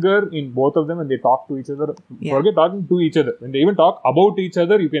anger in both of them when they talk to each other. Forget talking to each other. When they even talk about each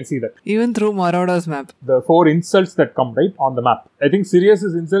other, you can see that. Even through Marauder's map. The 4 insults that come right on the map. I think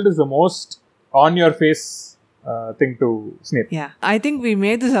Sirius's insult is the most on your face thing to Snape. Yeah. I think we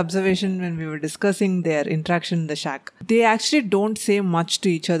made this observation when we were discussing their interaction in the shack. They actually don't say much to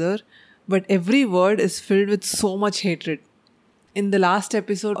each other, but every word is filled with so much hatred. In the last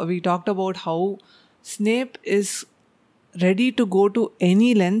episode, we talked about how Snape is ready to go to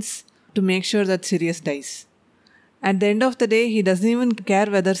any lengths to make sure that Sirius dies. At the end of the day, he doesn't even care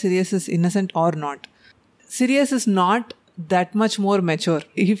whether Sirius is innocent or not. Sirius is not that much more mature.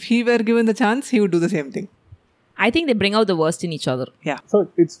 If he were given the chance, he would do the same thing. I think they bring out the worst in each other. Yeah.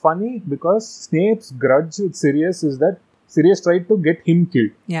 So it's funny because Snape's grudge with Sirius is that Sirius tried to get him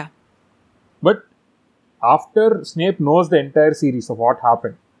killed. Yeah. But after Snape knows the entire series of what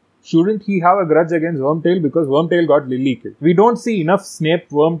happened, shouldn't he have a grudge against Wormtail because Wormtail got Lily killed? We don't see enough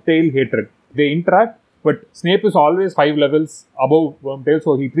Snape-Wormtail hatred. They interact, but Snape is always 5 levels above Wormtail,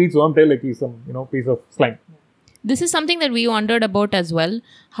 so he treats Wormtail like he's some, piece of slime. This is something that we wondered about as well.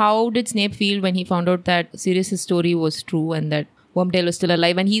 How did Snape feel when he found out that Sirius's story was true and that Wormtail was still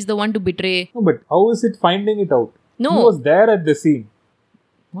alive and he's the one to betray? No, but how is it finding it out? No. He was there at the scene.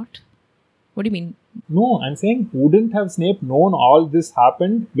 What? What do you mean? No, I'm saying wouldn't have Snape known all this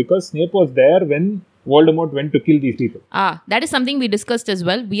happened because Snape was there when Voldemort went to kill these people. That is something we discussed as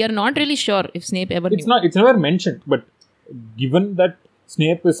well. We are not really sure if Snape ever knew. It's never mentioned, but given that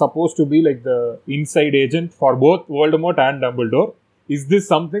Snape is supposed to be like the inside agent for both Voldemort and Dumbledore, is this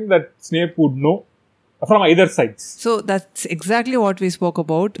something that Snape would know from either sides? So that's exactly what we spoke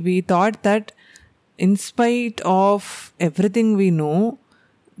about. We thought that in spite of everything we know,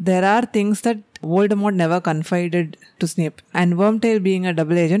 there are things that Voldemort never confided to Snape, and Wormtail being a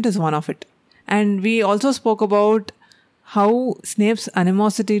double agent is one of it. And we also spoke about how Snape's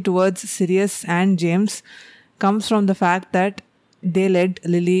animosity towards Sirius and James comes from the fact that they led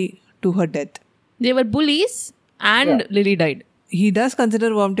Lily to her death. They were bullies and Lily died. He does consider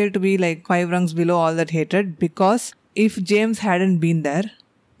Wormtail to be like 5 rungs below all that hatred because if James hadn't been there,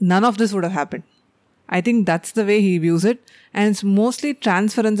 none of this would have happened. I think that's the way he views it. And it's mostly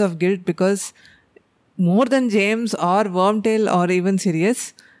transference of guilt because more than James or Wormtail or even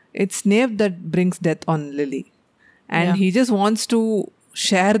Sirius, it's Snape that brings death on Lily. And he just wants to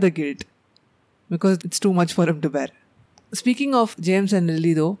share the guilt because it's too much for him to bear. Speaking of James and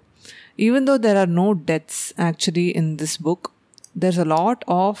Lily though, even though there are no deaths actually in this book, there's a lot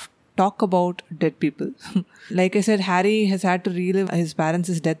of talk about dead people. Like I said, Harry has had to relive his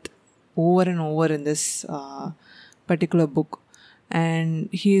parents' death over and over in this particular book. And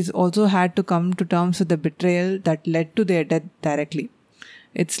he's also had to come to terms with the betrayal that led to their death directly.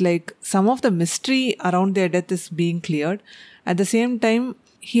 It's like some of the mystery around their death is being cleared. At the same time,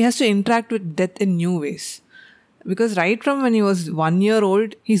 he has to interact with death in new ways. Because right from when he was 1 year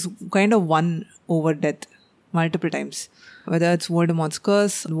old, he's kind of won over death multiple times. Whether it's Voldemort's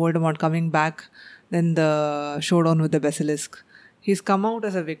curse, Voldemort coming back, then the showdown with the basilisk. He's come out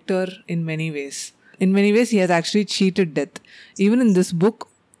as a victor in many ways. In many ways, he has actually cheated death. Even in this book,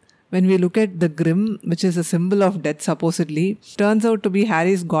 when we look at the Grim, which is a symbol of death supposedly, turns out to be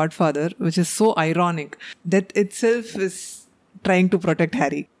Harry's godfather, which is so ironic. Death itself is trying to protect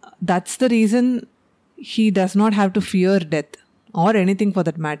Harry. That's the reason he does not have to fear death or anything for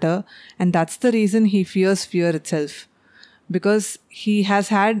that matter. And that's the reason he fears fear itself. Because he has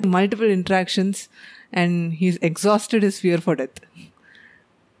had multiple interactions and he's exhausted his fear for death.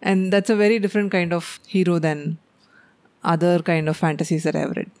 And that's a very different kind of hero than other kind of fantasies that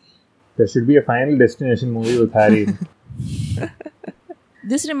I've read. There should be a Final Destination movie with Harry.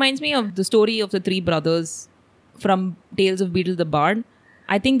 This reminds me of the story of the 3 brothers from Tales of Beedle the Bard.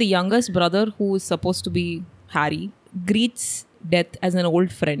 I think the youngest brother, who is supposed to be Harry, greets death as an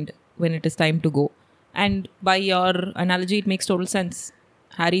old friend when it is time to go. And by your analogy, it makes total sense.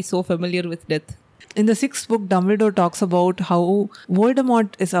 Harry is so familiar with death. In the 6th book, Dumbledore talks about how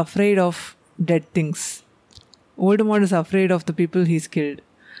Voldemort is afraid of dead things. Voldemort is afraid of the people he's killed.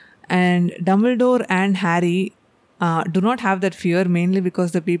 And Dumbledore and Harry do not have that fear, mainly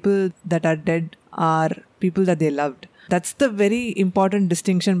because the people that are dead are people that they loved. That's the very important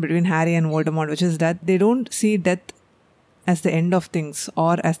distinction between Harry and Voldemort, which is that they don't see death as the end of things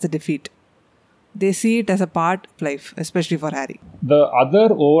or as the defeat. They see it as a part of life, especially for Harry. The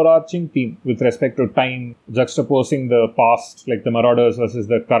other overarching theme with respect to time, juxtaposing the past, like the Marauders versus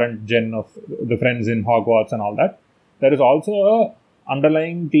the current gen of the friends in Hogwarts and all that, there is also a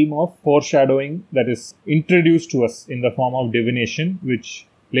underlying theme of foreshadowing that is introduced to us in the form of divination, which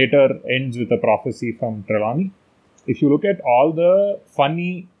later ends with a prophecy from Trelawney. If you look at all the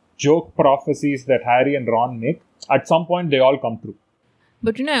funny joke prophecies that Harry and Ron make, at some point they all come true.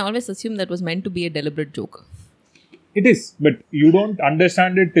 But I always assume that was meant to be a deliberate joke. It is, but you don't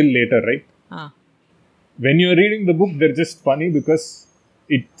understand it till later, right? When you're reading the book, they're just funny because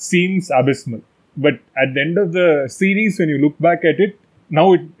it seems abysmal. But at the end of the series, when you look back at it,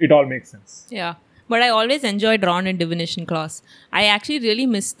 now it all makes sense. Yeah. But I always enjoyed Ron in Divination class. I actually really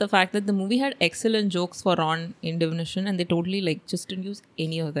missed the fact that the movie had excellent jokes for Ron in Divination and they totally just didn't use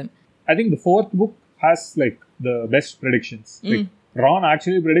any of them. I think the fourth book has the best predictions. Ron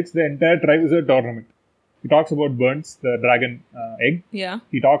actually predicts the entire Triwizard tournament. He talks about Burns, the dragon egg. Yeah.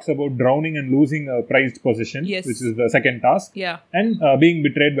 He talks about drowning and losing a prized possession, Yes. which is the second task. Yeah. And being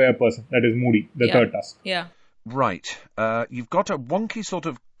betrayed by a person, that is Moody, the third task. Yeah. Right. You've got a wonky sort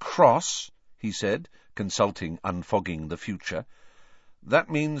of cross, he said, consulting Unfogging the Future. That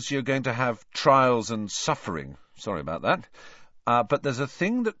means you're going to have trials and suffering. Sorry about that. But there's a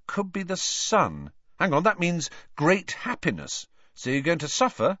thing that could be the sun. Hang on, that means great happiness. So you're going to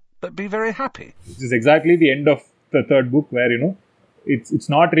suffer, but be very happy. Which is exactly the end of the third book where, it's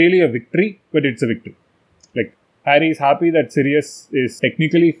not really a victory, but it's a victory. Harry is happy that Sirius is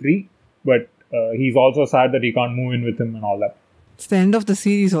technically free, but he's also sad that he can't move in with him and all that. It's the end of the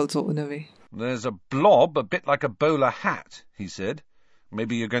series also, in a way. There's a blob a bit like a bowler hat, he said.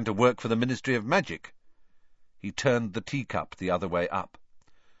 Maybe you're going to work for the Ministry of Magic. He turned the teacup the other way up.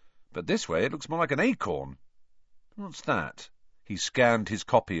 But this way it looks more like an acorn. What's that? He scanned his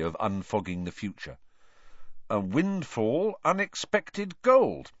copy of Unfogging the Future. A windfall, unexpected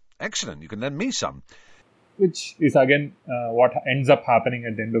gold. Excellent, you can lend me some. Which is again what ends up happening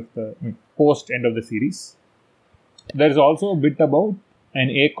at the end of the post-end of the series. There is also a bit about an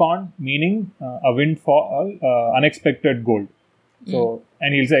acorn, meaning a windfall, unexpected gold. So,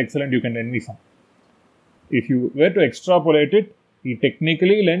 and he'll say, excellent, you can lend me some. If you were to extrapolate it, he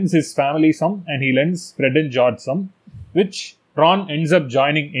technically lends his family some, and he lends Fred and George some, which Ron ends up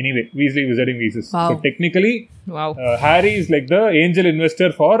joining anyway, Weasley Wizarding Wheezes. Wow. So technically, Harry is like the angel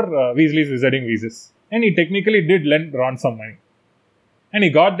investor for Weasley's Wizarding Wheezes. And he technically did lend Ron some money. And he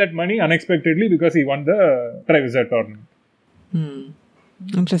got that money unexpectedly because he won the Triwizard tournament.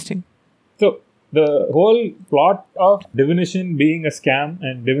 Interesting. So, the whole plot of divination being a scam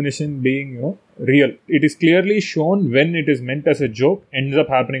and divination being, real. It is clearly shown when it is meant as a joke, ends up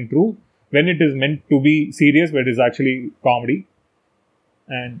happening true. When it is meant to be serious, but it is actually comedy.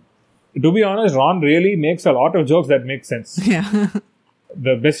 And to be honest, Ron really makes a lot of jokes that make sense. Yeah.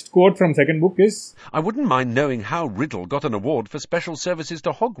 The best quote from second book is, I wouldn't mind knowing how Riddle got an award for special services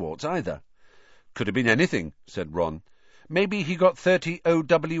to Hogwarts either. Could have been anything, said Ron. Maybe he got 30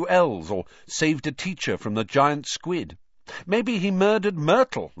 OWLs or saved a teacher from the giant squid. Maybe he murdered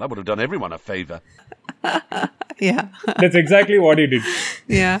Myrtle. That would have done everyone a favour. Yeah. that's exactly what he did.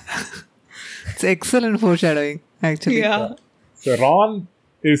 Yeah. It's excellent foreshadowing, actually. Yeah. So Ron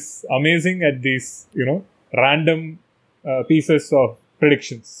is amazing at these, random pieces of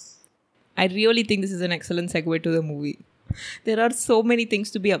predictions. I really think this is an excellent segue to the movie. There are so many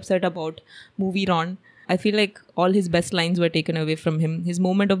things to be upset about movie Ron. I feel like all his best lines were taken away from him. His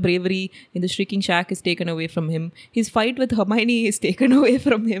moment of bravery in the Shrieking Shack is taken away from him. His fight with Hermione is taken away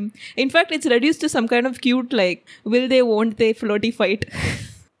from him. In fact, it's reduced to some kind of cute, will they, won't they, floaty fight.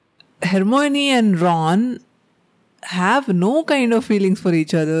 Hermione and Ron have no kind of feelings for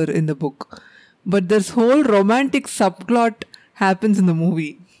each other in the book. But this whole romantic subplot happens in the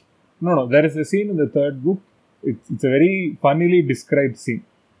movie. No, there is a scene in the third book. It's a very funnily described scene.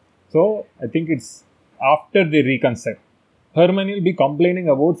 So, I think it's after they reconcile. Hermione will be complaining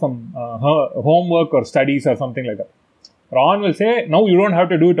about some her homework or studies or something like that. Ron will say, no, you don't have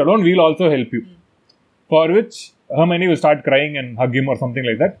to do it alone, we'll also help you. For which Hermione will start crying and hug him or something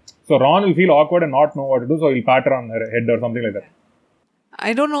like that. So Ron will feel awkward and not know what to do, so he'll pat her on her head or something like that.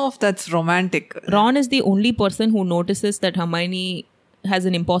 I don't know if that's romantic. Ron is the only person who notices that Hermione has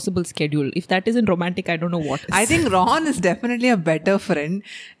an impossible schedule. If that isn't romantic, I don't know what is. I think Ron is definitely a better friend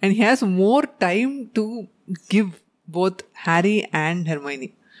and he has more time to give both Harry and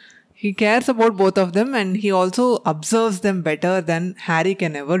Hermione. He cares about both of them and he also observes them better than Harry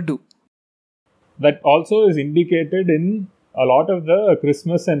can ever do. That also is indicated in a lot of the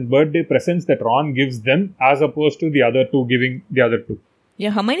Christmas and birthday presents that Ron gives them as opposed to the other two giving the other two.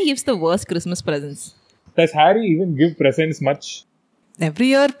 Yeah, Hermione gives the worst Christmas presents. Does Harry even give presents much? Every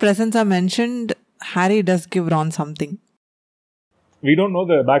year presents are mentioned, Harry does give Ron something. We don't know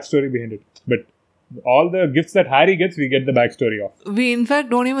the backstory behind it, but all the gifts that Harry gets, we get the backstory of. We in fact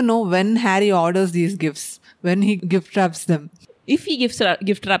don't even know when Harry orders these gifts, when he gift wraps them. If he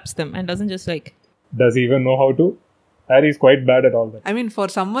gift wraps them and doesn't just like... Does he even know how to? Harry's quite bad at all that. I mean, for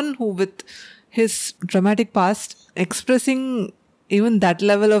someone who with his traumatic past, expressing even that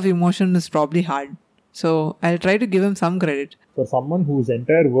level of emotion is probably hard. So I'll try to give him some credit. For someone whose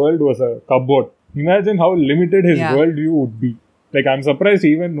entire world was a cupboard, imagine how limited his Yeah. worldview would be. Like, I'm surprised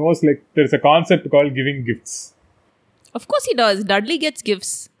he even knows, like, there's a concept called giving gifts. Of course he does. Dudley gets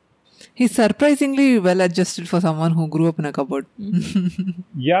gifts. He's surprisingly well adjusted for someone who grew up in a cupboard.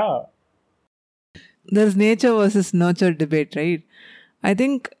 Yeah. There's nature versus nurture debate, right? I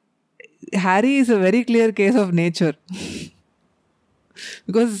think Harry is a very clear case of nature.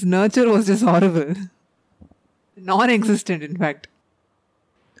 Because nurture was just horrible. Non-existent, in fact.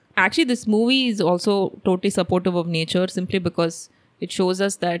 Actually, this movie is also totally supportive of nature simply because it shows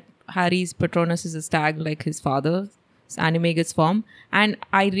us that Harry's Patronus is a stag like his father's Animagus form. And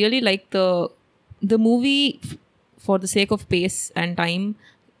I really like the movie, for the sake of pace and time,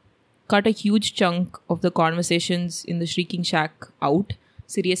 cut a huge chunk of the conversations in the Shrieking Shack out.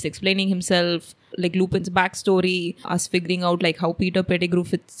 Sirius explaining himself, like Lupin's backstory, us figuring out like how Peter Pettigrew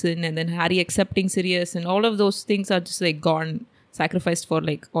fits in, and then Harry accepting Sirius, and all of those things are just like gone, sacrificed for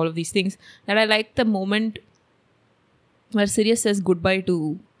like all of these things. And I like the moment where Sirius says goodbye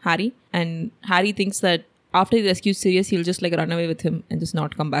to Harry, and Harry thinks that after he rescues Sirius, he'll just like run away with him and just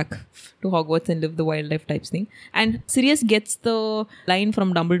not come back to Hogwarts and live the wildlife types thing. And Sirius gets the line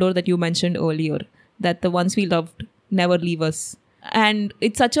from Dumbledore that you mentioned earlier, that the ones we loved never leave us. And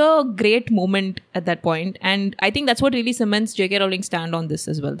it's such a great moment at that point. And I think that's what really cements J.K. Rowling's stand on this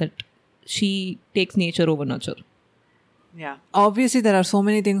as well, that she takes nature over nurture. Yeah. Obviously, there are so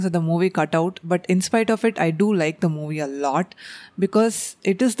many things that the movie cut out, but in spite of it, I do like the movie a lot because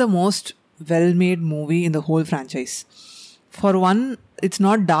it is the most well-made movie in the whole franchise. For one, it's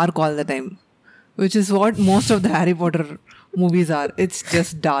not dark all the time, which is what most of the Harry Potter movies are. It's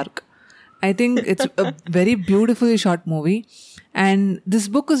just dark. I think it's a very beautifully shot movie. And this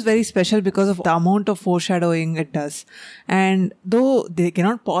book is very special because of the amount of foreshadowing it does. And though they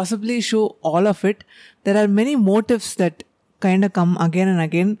cannot possibly show all of it, there are many motifs that kind of come again and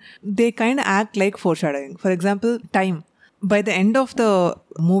again. They kind of act like foreshadowing. For example, time. By the end of the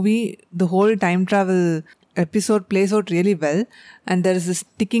movie, the whole time travel episode plays out really well, and there is this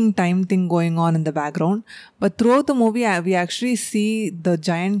ticking time thing going on in the background. But throughout the movie, we actually see the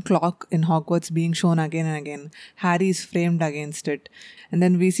giant clock in Hogwarts being shown again and again. Harry is framed against it. And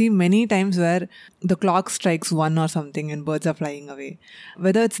then we see many times where the clock strikes 1 or something and birds are flying away.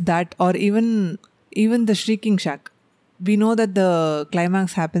 Whether it's that or even the Shrieking Shack. We know that the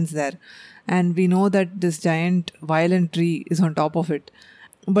climax happens there. And we know that this giant violent tree is on top of it.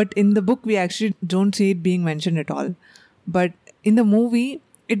 But in the book, we actually don't see it being mentioned at all. But in the movie,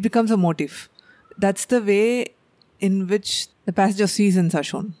 it becomes a motif. That's the way in which the passage of seasons are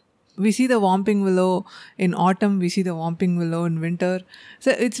shown. We see the Whomping Willow in autumn, we see the Whomping Willow in winter.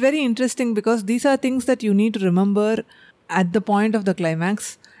 So it's very interesting because these are things that you need to remember at the point of the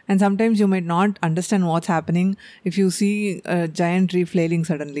climax. And sometimes you might not understand what's happening if you see a giant tree flailing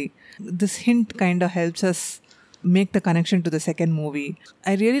suddenly. This hint kind of helps us make the connection to the second movie.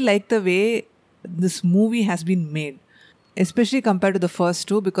 I really like the way this movie has been made, especially compared to the first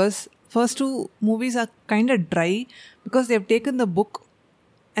two, because first two movies are kind of dry because they've taken the book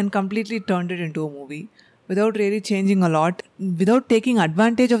and completely turned it into a movie without really changing a lot, without taking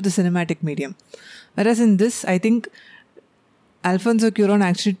advantage of the cinematic medium. Whereas in this, I think Alfonso Cuarón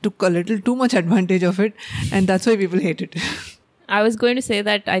actually took a little too much advantage of it, and that's why people hate it. I was going to say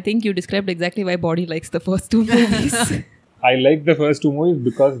that I think you described exactly why Body likes the first two movies. I like the first two movies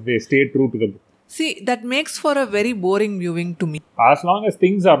because they stay true to the book. See, that makes for a very boring viewing to me. As long as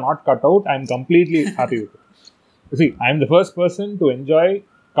things are not cut out, I'm completely happy with it. You see, I'm the first person to enjoy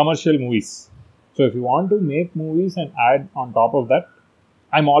commercial movies. So if you want to make movies and add on top of that,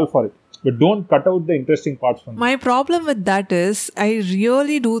 I'm all for it. But don't cut out the interesting parts from it. My problem with that is, I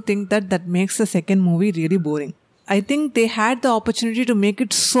really do think that makes the second movie really boring. I think they had the opportunity to make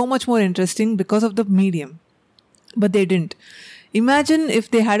it so much more interesting because of the medium. But they didn't. Imagine if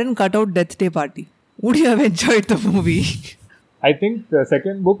they hadn't cut out Death Day Party. Would you have enjoyed the movie? I think the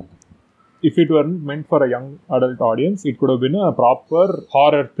second book if it weren't meant for a young adult audience, it could have been a proper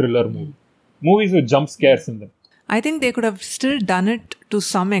horror thriller movie. Movies with jump scares in them. I think they could have still done it to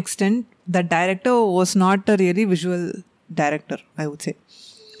some extent. The director was not a really visual director, I would say.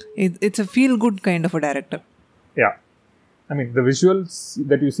 It's a feel-good kind of a director. Yeah. I mean, the visuals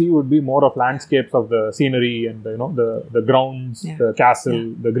that you see would be more of landscapes of the scenery and, the grounds, the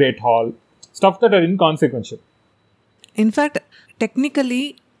castle, the Great Hall, stuff that are inconsequential. In fact,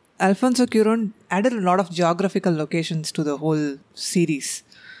 technically, Alfonso Cuarón added a lot of geographical locations to the whole series.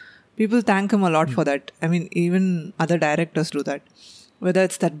 People thank him a lot for that. I mean, even other directors do that. Whether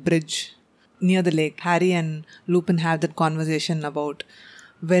it's that bridge near the lake, Harry and Lupin have that conversation about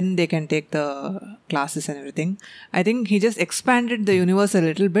when they can take the classes and everything. I think he just expanded the universe a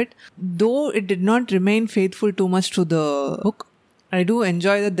little bit, though it did not remain faithful too much to the book. I do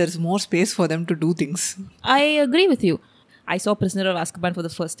enjoy that there's more space for them to do things. I agree with you. I saw Prisoner of Azkaban for the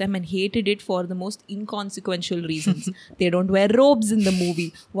first time and hated it for the most inconsequential reasons. They don't wear robes in the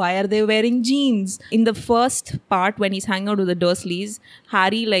movie. Why are they wearing jeans? In the first part, when he's hanging out with the Dursleys,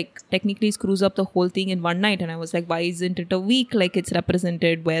 Harry technically screws up the whole thing in one night. And I was like, why isn't it a week like it's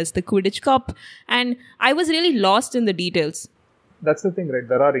represented? Where's the Quidditch Cup? And I was really lost in the details. That's the thing, right?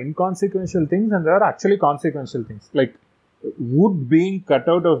 There are inconsequential things and there are actually consequential things. Like wood being cut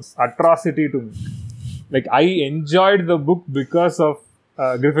out of atrocity to me. Like, I enjoyed the book because of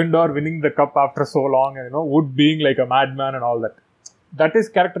Gryffindor winning the cup after so long and, Wood being like a madman and all that. That is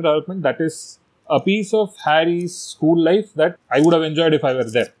character development. That is a piece of Harry's school life that I would have enjoyed if I were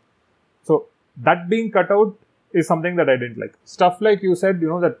there. So, that being cut out is something that I didn't like. Stuff like you said,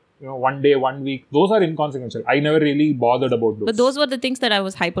 that, 1 day, 1 week, those are inconsequential. I never really bothered about those. But those were the things that I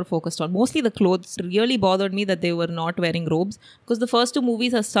was hyper-focused on. Mostly the clothes really bothered me that they were not wearing robes. Because the first two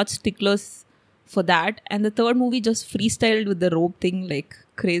movies are such sticklers for that, and the third movie just freestyled with the robe thing like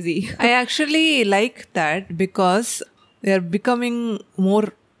crazy. I actually like that because they are becoming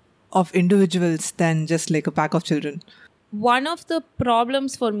more of individuals than just like a pack of children. One of the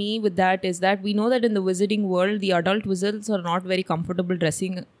problems for me with that is that we know that in the wizarding world, the adult wizards are not very comfortable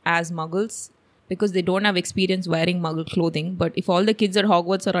dressing as muggles because they don't have experience wearing muggle clothing. But if all the kids at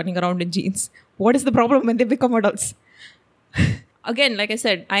Hogwarts are running around in jeans, what is the problem when they become adults? Again, like I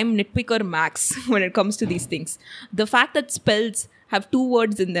said, I'm nitpicker max when it comes to these things. The fact that spells have 2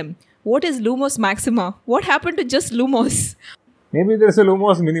 words in them. What is Lumos Maxima? What happened to just Lumos? Maybe there's a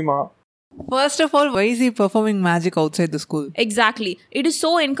Lumos Minima. First of all, why is he performing magic outside the school? Exactly. It is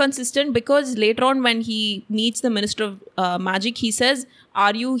so inconsistent because later on when he meets the Minister of Magic, he says,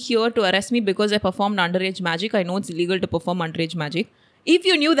 are you here to arrest me because I performed underage magic? I know it's illegal to perform underage magic. If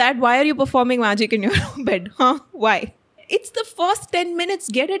you knew that, why are you performing magic in your bed? Why? It's the first 10 minutes.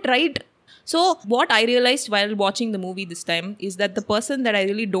 Get it right. So what I realized while watching the movie this time is that the person that I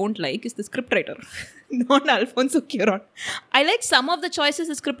really don't like is the scriptwriter, not Alfonso Cuarón. I like some of the choices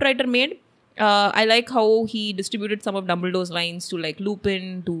the scriptwriter made. I like how he distributed some of Dumbledore's lines to like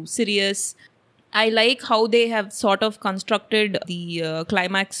Lupin, to Sirius. I like how they have sort of constructed the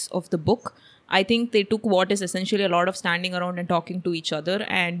climax of the book. I think they took what is essentially a lot of standing around and talking to each other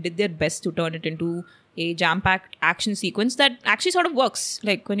and did their best to turn it into a jam-packed action sequence that actually sort of works.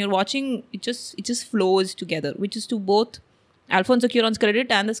 Like when you're watching, it just flows together, which is to both Alfonso Cuarón's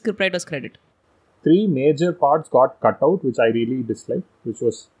credit and the scriptwriter's credit. 3 major parts got cut out, which I really disliked, which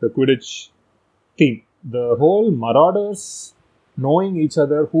was the Quidditch theme. The whole Marauders knowing each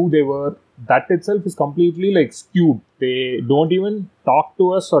other, who they were, that itself is completely like skewed. They don't even talk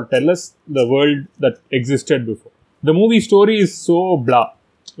to us or tell us the world that existed before. The movie story is so blah.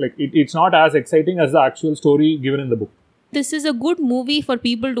 Like it's not as exciting as the actual story given in the book. This is a good movie for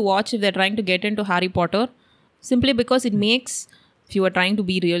people to watch if they're trying to get into Harry Potter. Simply because it makes, if you are trying to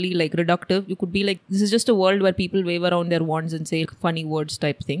be really like reductive, you could be like, this is just a world where people wave around their wands and say funny words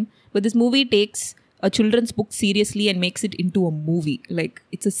type thing. But this movie takes a children's book seriously and makes it into a movie. Like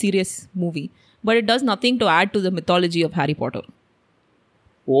it's a serious movie. But it does nothing to add to the mythology of Harry Potter.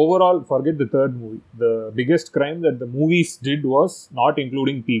 Overall, forget the third movie. The biggest crime that the movies did was not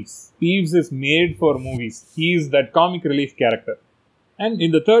including Peeves. Peeves is made for movies. He is that comic relief character. And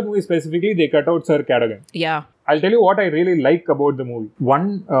in the third movie specifically, they cut out Sir Cadogan. Yeah. I'll tell you what I really like about the movie.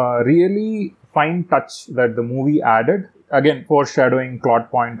 One really fine touch that the movie added, again, foreshadowing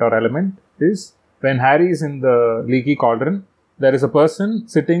plot point or element, is when Harry is in the leaky cauldron, there is a person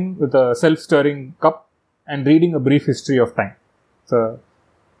sitting with a self-stirring cup and reading a brief history of time. It's a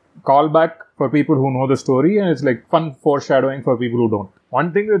callback for people who know the story, and it's like fun foreshadowing for people who don't.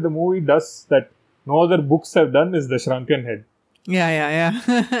 One thing that the movie does that no other books have done is the shrunken head. Yeah.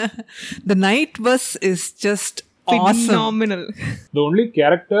 The night bus is just awesome. Phenomenal. The only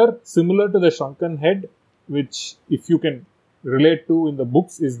character similar to the shrunken head, which if you can relate to in the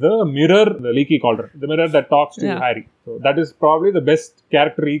books, is the mirror, the leaky cauldron, the mirror that talks to Yeah. Harry. So that is probably the best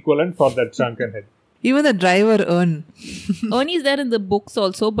character equivalent for that shrunken head. Even the driver Ern. Ernie is there in the books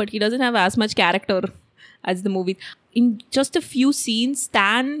also, but he doesn't have as much character as the movie. In just a few scenes,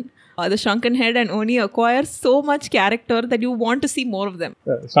 Stan, the shrunken head, and Ernie acquire so much character that you want to see more of them.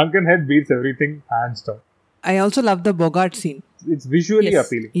 Shrunken head beats everything hands down. I also love the Bogart scene. It's visually Yes.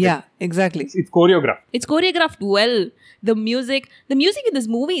 appealing. Yeah, exactly. It's choreographed. It's choreographed well. The music in this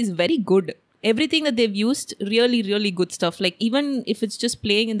movie is very good. Everything that they've used, really, really good stuff. Like, even if it's just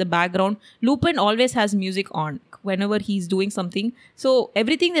playing in the background, Lupin always has music on whenever he's doing something. So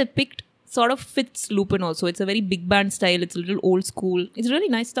everything they've picked sort of fits Lupin also. It's a very big band style. It's a little old school. It's really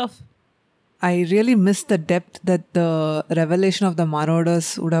nice stuff. I really miss the depth that the revelation of the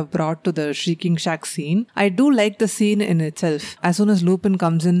Marauders would have brought to the Shrieking Shack scene. I do like the scene in itself. As soon as Lupin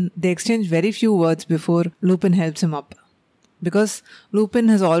comes in, they exchange very few words before Lupin helps him up. Because Lupin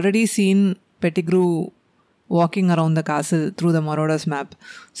has already seen Pettigrew walking around the castle through the Marauders map.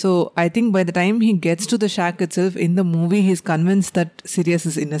 So I think by the time he gets to the shack itself in the movie, he's convinced that Sirius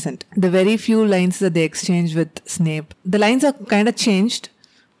is innocent. The very few lines that they exchange with Snape, the lines are kind of changed,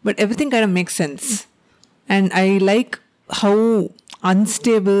 but everything kind of makes sense. And I like how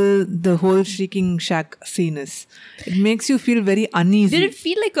unstable the whole Shrieking Shack scene is. It makes you feel very uneasy. Did it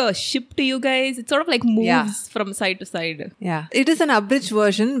feel like a ship to you guys? It sort of like moves Yeah. from side to side. Yeah. It is an abridged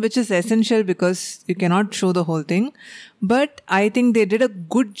version, which is essential because you cannot show the whole thing. But I think they did a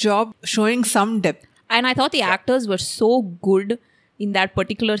good job showing some depth. And I thought the actors were so good in that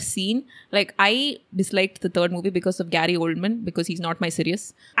particular scene. Like, I disliked the third movie because of Gary Oldman, because he's not my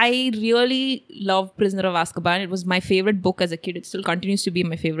Sirius. I really love Prisoner of Azkaban. It was my favorite book as a kid. It still continues to be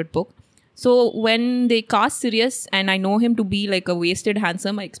my favorite book. So when they cast Sirius, and I know him to be like a wasted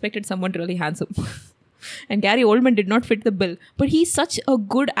handsome, I expected someone really handsome. And Gary Oldman did not fit the bill. But he's such a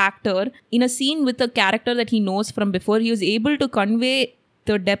good actor. In a scene with a character that he knows from before, he was able to convey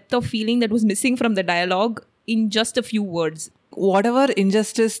the depth of feeling that was missing from the dialogue in just a few words. Whatever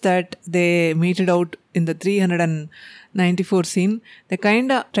injustice that they meted out in the 394 scene, they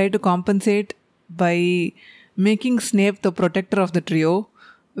kind of try to compensate by making Snape the protector of the trio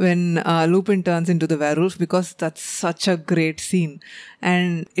when Lupin turns into the werewolf, because that's such a great scene.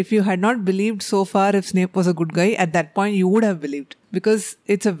 And if you had not believed so far if Snape was a good guy, at that point you would have believed, because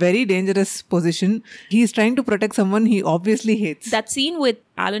it's a very dangerous position. He's trying to protect someone he obviously hates. That scene with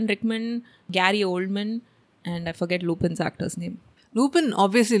Alan Rickman, Gary Oldman, and I forget Lupin's actor's name.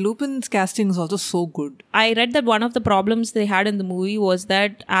 Lupin's casting is also so good. I read that one of the problems they had in the movie was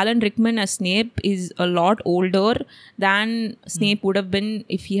that Alan Rickman as Snape is a lot older than Snape would have been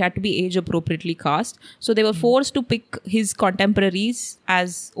if he had to be age appropriately cast. So they were forced to pick his contemporaries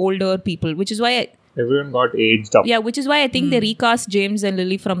as older people, which is why Everyone got aged up. which is why I think they recast James and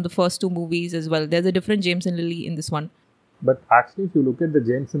Lily from the first two movies as well. There's a different James and Lily in this one. But actually, if you look at the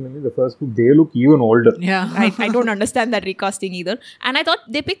James and Lily, the first book, they look even older. Yeah. I don't understand that recasting either. And I thought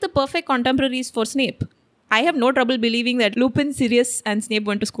they picked the perfect contemporaries for Snape. I have no trouble believing that Lupin, Sirius, and Snape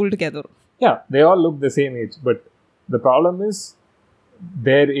went to school together. Yeah, they all look the same age. But the problem is,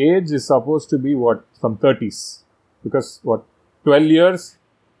 their age is supposed to be some 30s. Because 12 years,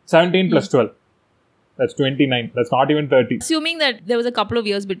 17 plus 12. That's 29. That's not even 30. Assuming that there was a couple of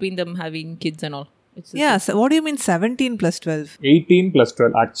years between them having kids and all. Yeah, so what do you mean 17 plus 12? 18 plus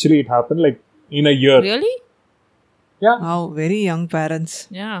 12. Actually, it happened like in a year. Really? Yeah. Wow, very young parents.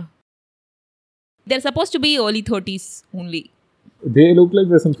 Yeah. They're supposed to be early 30s only. They look like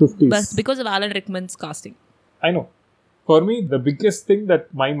they're some 50s. But because of Alan Rickman's casting. I know. For me, the biggest thing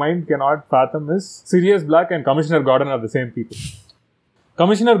that my mind cannot fathom is Sirius Black and Commissioner Gordon are the same people.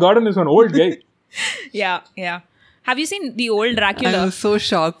 Commissioner Gordon is an old guy. Yeah. Have you seen the old Dracula? I was so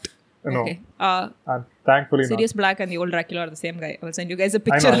shocked. No. Okay. And thankfully Sirius not. Black and the old Dracula are the same guy. I'll send you guys a I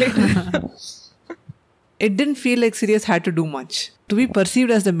picture know. later. It didn't feel like Sirius had to do much. To be perceived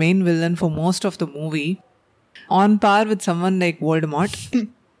as the main villain for most of the movie, on par with someone like Voldemort,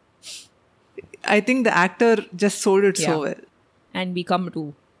 I think the actor just sold it so well. And we come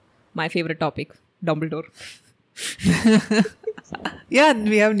to my favorite topic, Dumbledore. Yeah,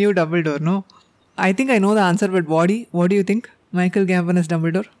 we have new Dumbledore, no? I think I know the answer, but what do you think? Michael Gambon as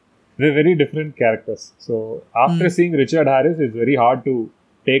Dumbledore? They're very different characters. So after seeing Richard Harris, it's very hard to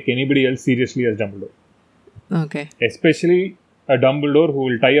take anybody else seriously as Dumbledore. Okay. Especially a Dumbledore who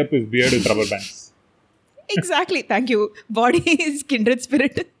will tie up his beard with rubber bands. Exactly. Thank you. Body is kindred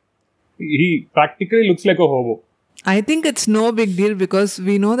spirit. He practically looks like a hobo. I think it's no big deal because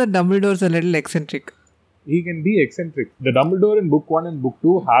we know that Dumbledore's a little eccentric. he can be eccentric. The Dumbledore in book 1 and book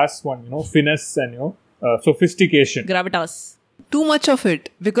 2 has one, finesse and, sophistication. Gravitas. Too much of it,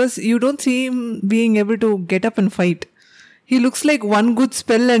 because you don't see him being able to get up and fight. He looks like one good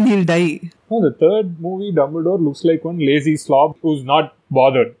spell and he'll die. No, the third movie, Dumbledore looks like one lazy slob who's not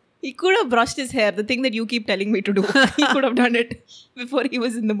bothered. He could have brushed his hair, the thing that you keep telling me to do. He could have done it before he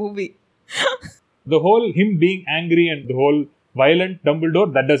was in the movie. The whole him being angry and the whole violent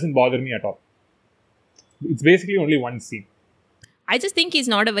Dumbledore, that doesn't bother me at all. It's basically only one scene. I just think he's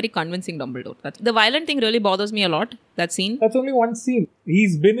not a very convincing Dumbledore. The violent thing really bothers me a lot, that scene. That's only one scene.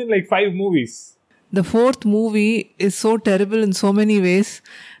 He's been in like 5 movies. The fourth movie is so terrible in so many ways.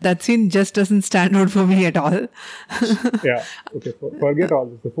 That scene just doesn't stand out for me at all. Yeah, okay, forget all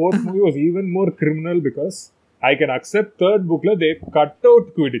this. The fourth movie was even more criminal because I can accept third booklet, they cut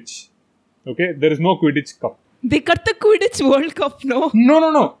out Quidditch. Okay, there is no Quidditch Cup. They cut the Quidditch World Cup, no?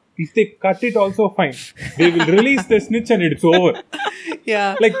 No. If they cut it also fine. They will release the snitch and it's over.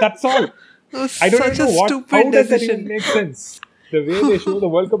 Yeah. Like that's all. I don't Such know a what. stupid How does that decision. even make sense? The way they show the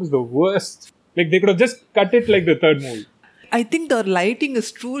World Cup is the worst. Like they could have just cut it like the third movie. I think the lighting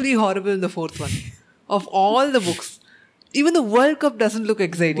is truly horrible in the fourth one. Of all the books. Even the World Cup doesn't look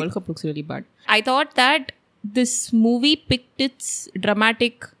exciting. World Cup looks really bad. I thought that this movie picked its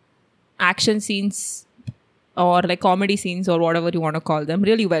dramatic action scenes or like comedy scenes or whatever you want to call them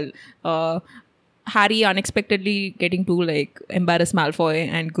really well. Harry unexpectedly getting to like embarrass Malfoy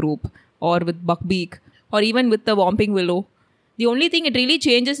and group, or with Buckbeak, or even with the Whomping Willow. The only thing it really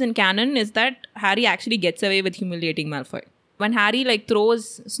changes in canon is that Harry actually gets away with humiliating Malfoy. When Harry like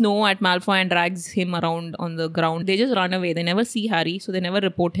throws snow at Malfoy and drags him around on the ground, they just run away. They never see Harry, so they never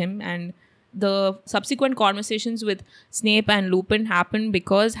report him. And the subsequent conversations with Snape and Lupin happen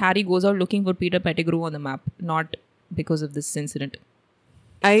because Harry goes out looking for Peter Pettigrew on the map, not because of this incident.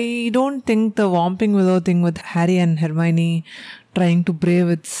 I don't think the Whomping Willow thing with Harry and Hermione trying to brave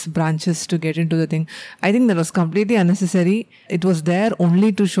its branches to get into the thing, I think that was completely unnecessary. It was there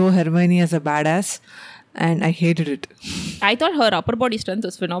only to show Hermione as a badass, and I hated it. I thought her upper body strength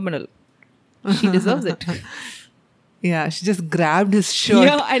was phenomenal. She deserves it. Yeah, she just grabbed his shirt.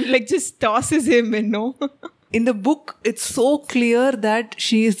 Yeah, and like just tosses him in, no? In the book, it's so clear that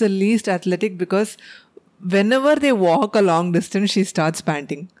she is the least athletic because whenever they walk a long distance, she starts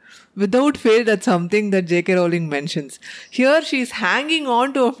panting. Without fail, that's something that J.K. Rowling mentions. Here, she's hanging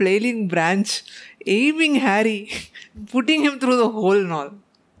on to a flailing branch, aiming Harry, putting him through the hole and all.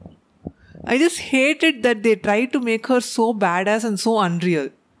 I just hated that they tried to make her so badass and so unreal.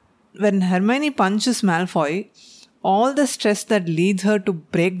 When Hermione punches Malfoy, all the stress that leads her to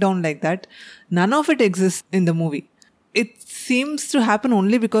break down like that, none of it exists in the movie. It seems to happen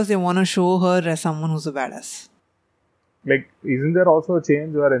only because they want to show her as someone who's a badass. Like, isn't there also a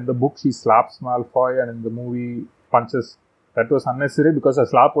change where in the book she slaps Malfoy and in the movie punches? That was unnecessary because a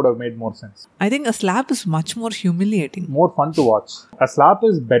slap would have made more sense. I think a slap is much more humiliating. More fun to watch. A slap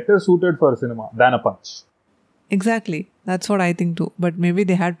is better suited for cinema than a punch. Exactly. That's what I think too. But maybe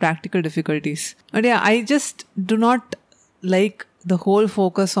they had practical difficulties. But yeah, I just do not like the whole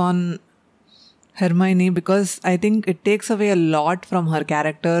focus on Hermione because I think it takes away a lot from her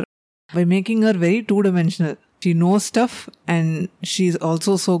character by making her very two-dimensional. She knows stuff and she's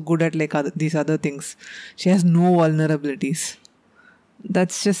also so good at like these other things. She has no vulnerabilities.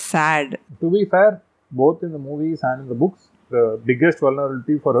 That's just sad. To be fair, both in the movies and in the books, the biggest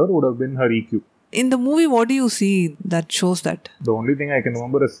vulnerability for her would have been her EQ. In the movie, what do you see that shows that? The only thing I can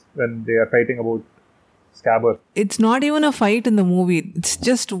remember is when they are fighting about Scabbers. It's not even a fight in the movie. It's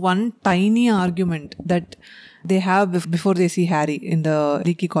just one tiny argument that they have before they see Harry in the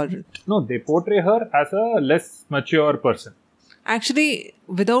Leaky Cauldron. No, they portray her as a less mature person. Actually,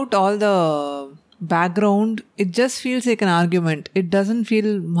 without all the background, it just feels like an argument. It doesn't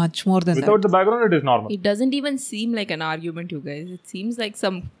feel much more than Without that. the background, it is normal. It doesn't even seem like an argument, you guys. It seems like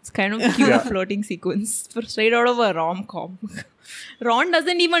some kind of cute flirting sequence straight out of a rom-com. Ron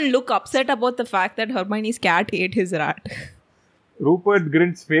doesn't even look upset about the fact that Hermione's cat ate his rat. Rupert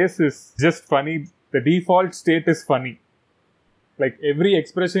Grint's face is just funny. The default state is funny. Like every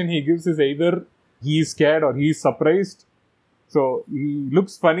expression he gives is either he is scared or he is surprised. So he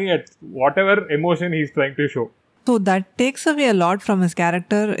looks funny at whatever emotion he's trying to show. So that takes away a lot from his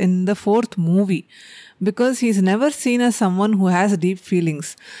character in the fourth movie because he's never seen as someone who has deep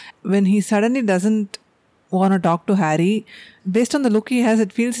feelings. When he suddenly doesn't want to talk to Harry, based on the look he has,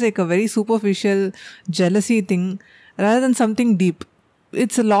 it feels like a very superficial jealousy thing rather than something deep.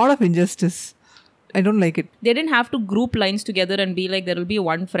 It's a lot of injustice. I don't like it. They didn't have to group lines together and be like there will be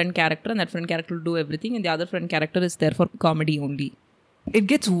one friend character and that friend character will do everything and the other friend character is there for comedy only. It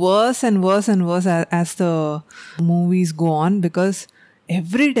gets worse and worse and worse as the movies go on, because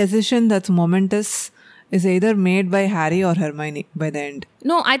every decision that's momentous is either made by Harry or Hermione by the end.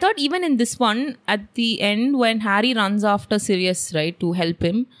 No, I thought even in this one, at the end, when Harry runs after Sirius, right, to help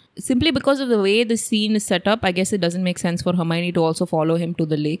him, simply because of the way the scene is set up, I guess it doesn't make sense for Hermione to also follow him to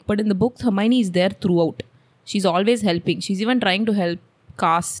the lake. But in the books, Hermione is there throughout. She's always helping. She's even trying to help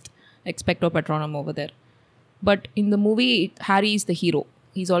cast Expecto Patronum over there. But in the movie, Harry is the hero.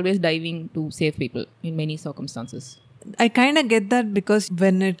 He's always diving to save people in many circumstances. I kind of get that, because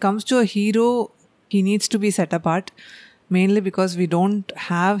when it comes to a hero, he needs to be set apart, mainly because we don't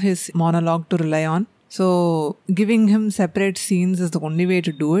have his monologue to rely on. So giving him separate scenes is the only way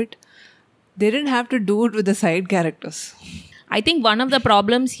to do it. They didn't have to do it with the side characters. I think one of the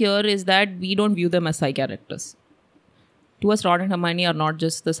problems here is that we don't view them as side characters. To us, Ron and Hermione are not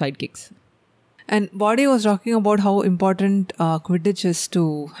just the sidekicks. And Body was talking about how important Quidditch is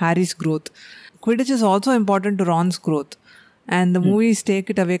to Harry's growth. Quidditch is also important to Ron's growth. And the movies take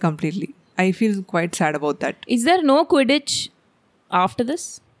it away completely. I feel quite sad about that. Is there no Quidditch after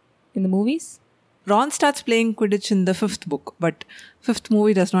this in the movies? Ron starts playing Quidditch in the 5th book, but 5th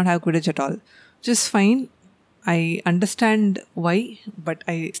movie does not have Quidditch at all. Which is fine. I understand why, but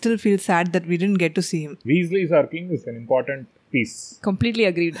I still feel sad that we didn't get to see him. Weasley's our king is an important piece. Completely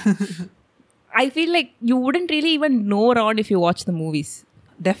agreed. I feel like you wouldn't really even know Ron if you watch the movies.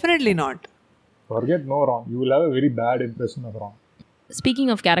 Definitely not. Forget no Ron. You will have a very bad impression of Ron. Speaking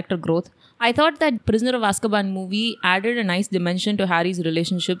of character growth, I thought that Prisoner of Azkaban movie added a nice dimension to Harry's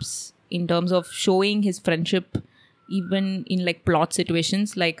relationships in terms of showing his friendship even in like plot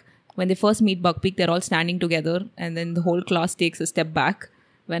situations. Like when they first meet Buckbeak, they're all standing together and then the whole class takes a step back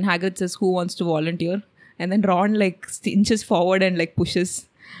when Hagrid says, "Who wants to volunteer?" And then Ron like inches forward and like pushes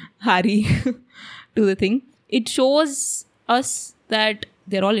Harry to the thing. It shows us that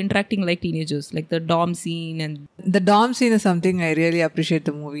they're all interacting like teenagers, like the dorm scene. And the dorm scene is something I really appreciate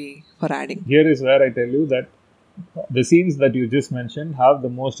the movie for adding. Here is where I tell you that the scenes that you just mentioned have the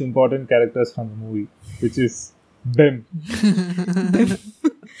most important characters from the movie, which is Bem.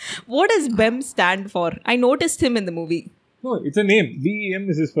 What does Bem stand for? I noticed him in the movie. No, it's a name. B-E-M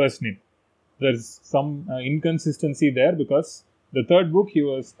is his first name. There's some inconsistency there because the 3rd book he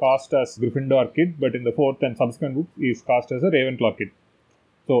was cast as Gryffindor kid, but in the 4th and subsequent book he is cast as a Ravenclaw kid.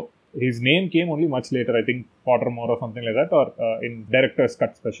 So his name came only much later, I think Pottermore or something like that, or in director's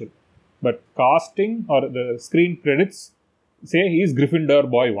cut special. But casting or the screen credits say he is Gryffindor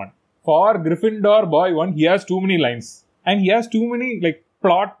Boy 1. For Gryffindor Boy 1, he has too many lines. And he has too many like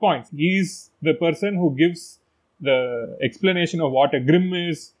plot points. He is the person who gives the explanation of what a Grim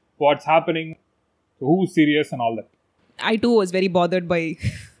is, what's happening, who's serious and all that. I too was very bothered by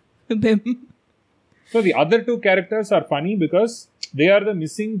Bem. So the other 2 characters are funny because they are the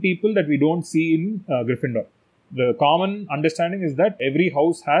missing people that we don't see in Gryffindor. The common understanding is that every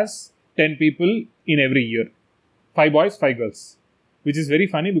house has 10 people in every year. 5 boys, 5 girls. Which is very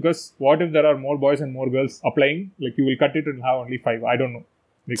funny because what if there are more boys and more girls applying? Like you will cut it and have only 5. I don't know.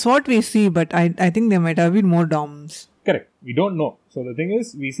 It's what we see, but I think there might have been more dorms. Correct. We don't know. So the thing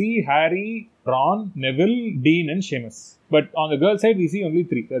is, we see Harry, Ron, Neville, Dean and Seamus. But on the girl side, we see only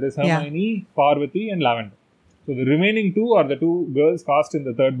 3. That is Hermione, Parvati and Lavender. So the remaining 2 are the 2 girls cast in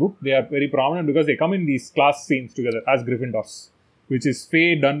the 3rd book. They are very prominent because they come in these class scenes together as Gryffindors, which is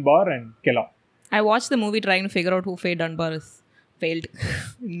Faye Dunbar and Kella. I watched the movie trying to figure out who Faye Dunbar is. Failed.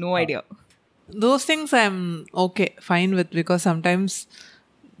 No idea. Those things I'm fine with, because sometimes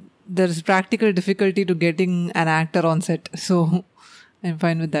there's practical difficulty to getting an actor on set. So I'm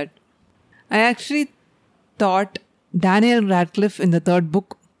fine with that. I actually thought Daniel Radcliffe in the 3rd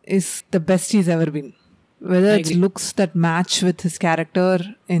book is the best he's ever been. Whether it's looks that match with his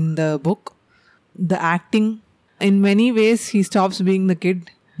character in the book, the acting. In many ways, he stops being the kid.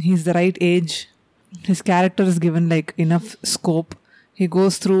 He's the right age. His character is given like enough scope. He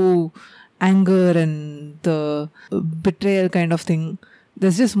goes through anger and the betrayal kind of thing.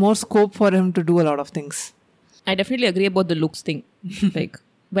 There's just more scope for him to do a lot of things. I definitely agree about the looks thing. Like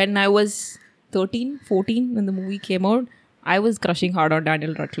when I was 13, 14, when the movie came out, I was crushing hard on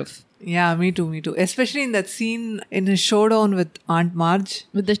Daniel Radcliffe. Yeah, me too. Especially in that scene in his showdown with Aunt Marge.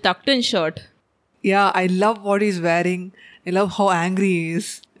 With the tucked-in shirt. Yeah, I love what he's wearing. I love how angry he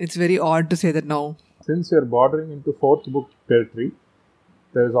is. It's very odd to say that now. Since you're bordering into 4th book territory,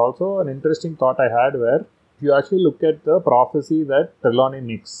 there is also an interesting thought I had where if you actually look at the prophecy that Trelawney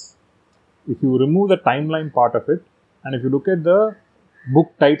makes, if you remove the timeline part of it, and if you look at the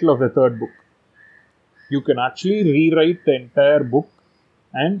book title of the 3rd book, you can actually rewrite the entire book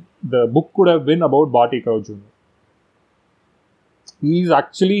and the book could have been about Barty Crouch Jr. He is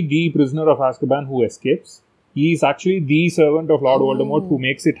actually the prisoner of Azkaban who escapes. He is actually the servant of Lord Voldemort who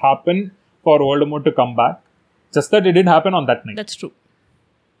makes it happen for Voldemort to come back. Just that it didn't happen on that night. That's true.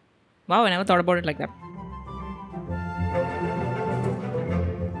 Wow, I never thought about it like that.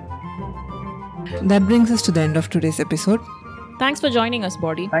 That brings us to the end of today's episode. Thanks for joining us,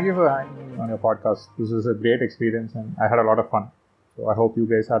 Body. Thank you for having me on your podcast. This was a great experience and I had a lot of fun. So I hope you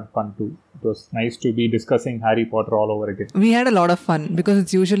guys had fun too. It was nice to be discussing Harry Potter all over again. We had a lot of fun because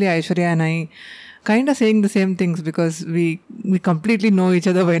it's usually Aishwarya and I kind of saying the same things because we completely know each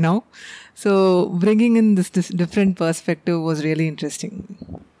other by now. So bringing in this different perspective was really interesting.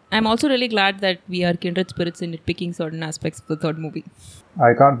 I'm also really glad that we are kindred spirits in nitpicking certain aspects of the third movie.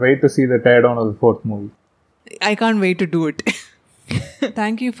 I can't wait to see the teardown of the fourth movie. I can't wait to do it.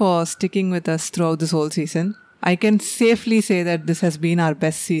 Thank you for sticking with us throughout this whole season. I can safely say that this has been our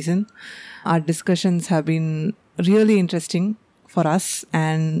best season. Our discussions have been really interesting for us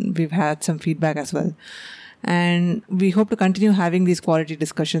and we've had some feedback as well. And we hope to continue having these quality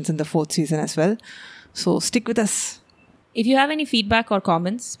discussions in the fourth season as well. So stick with us. If you have any feedback or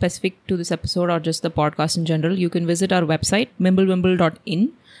comments specific to this episode or just the podcast in general, you can visit our website,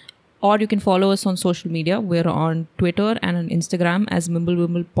 mimblewimble.in, or you can follow us on social media. We're on Twitter and on Instagram as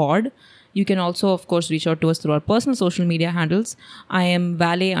MimbleWimblePod. You can also, of course, reach out to us through our personal social media handles. I am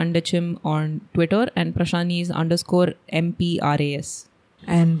Vale_Chim on Twitter and Prashani is _MPRAS.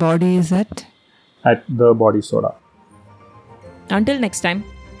 And Body is at the Body Soda. Until next time.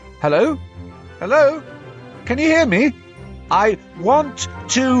 Hello? Hello? Can you hear me? I want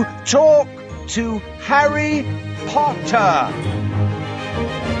to talk to Harry Potter.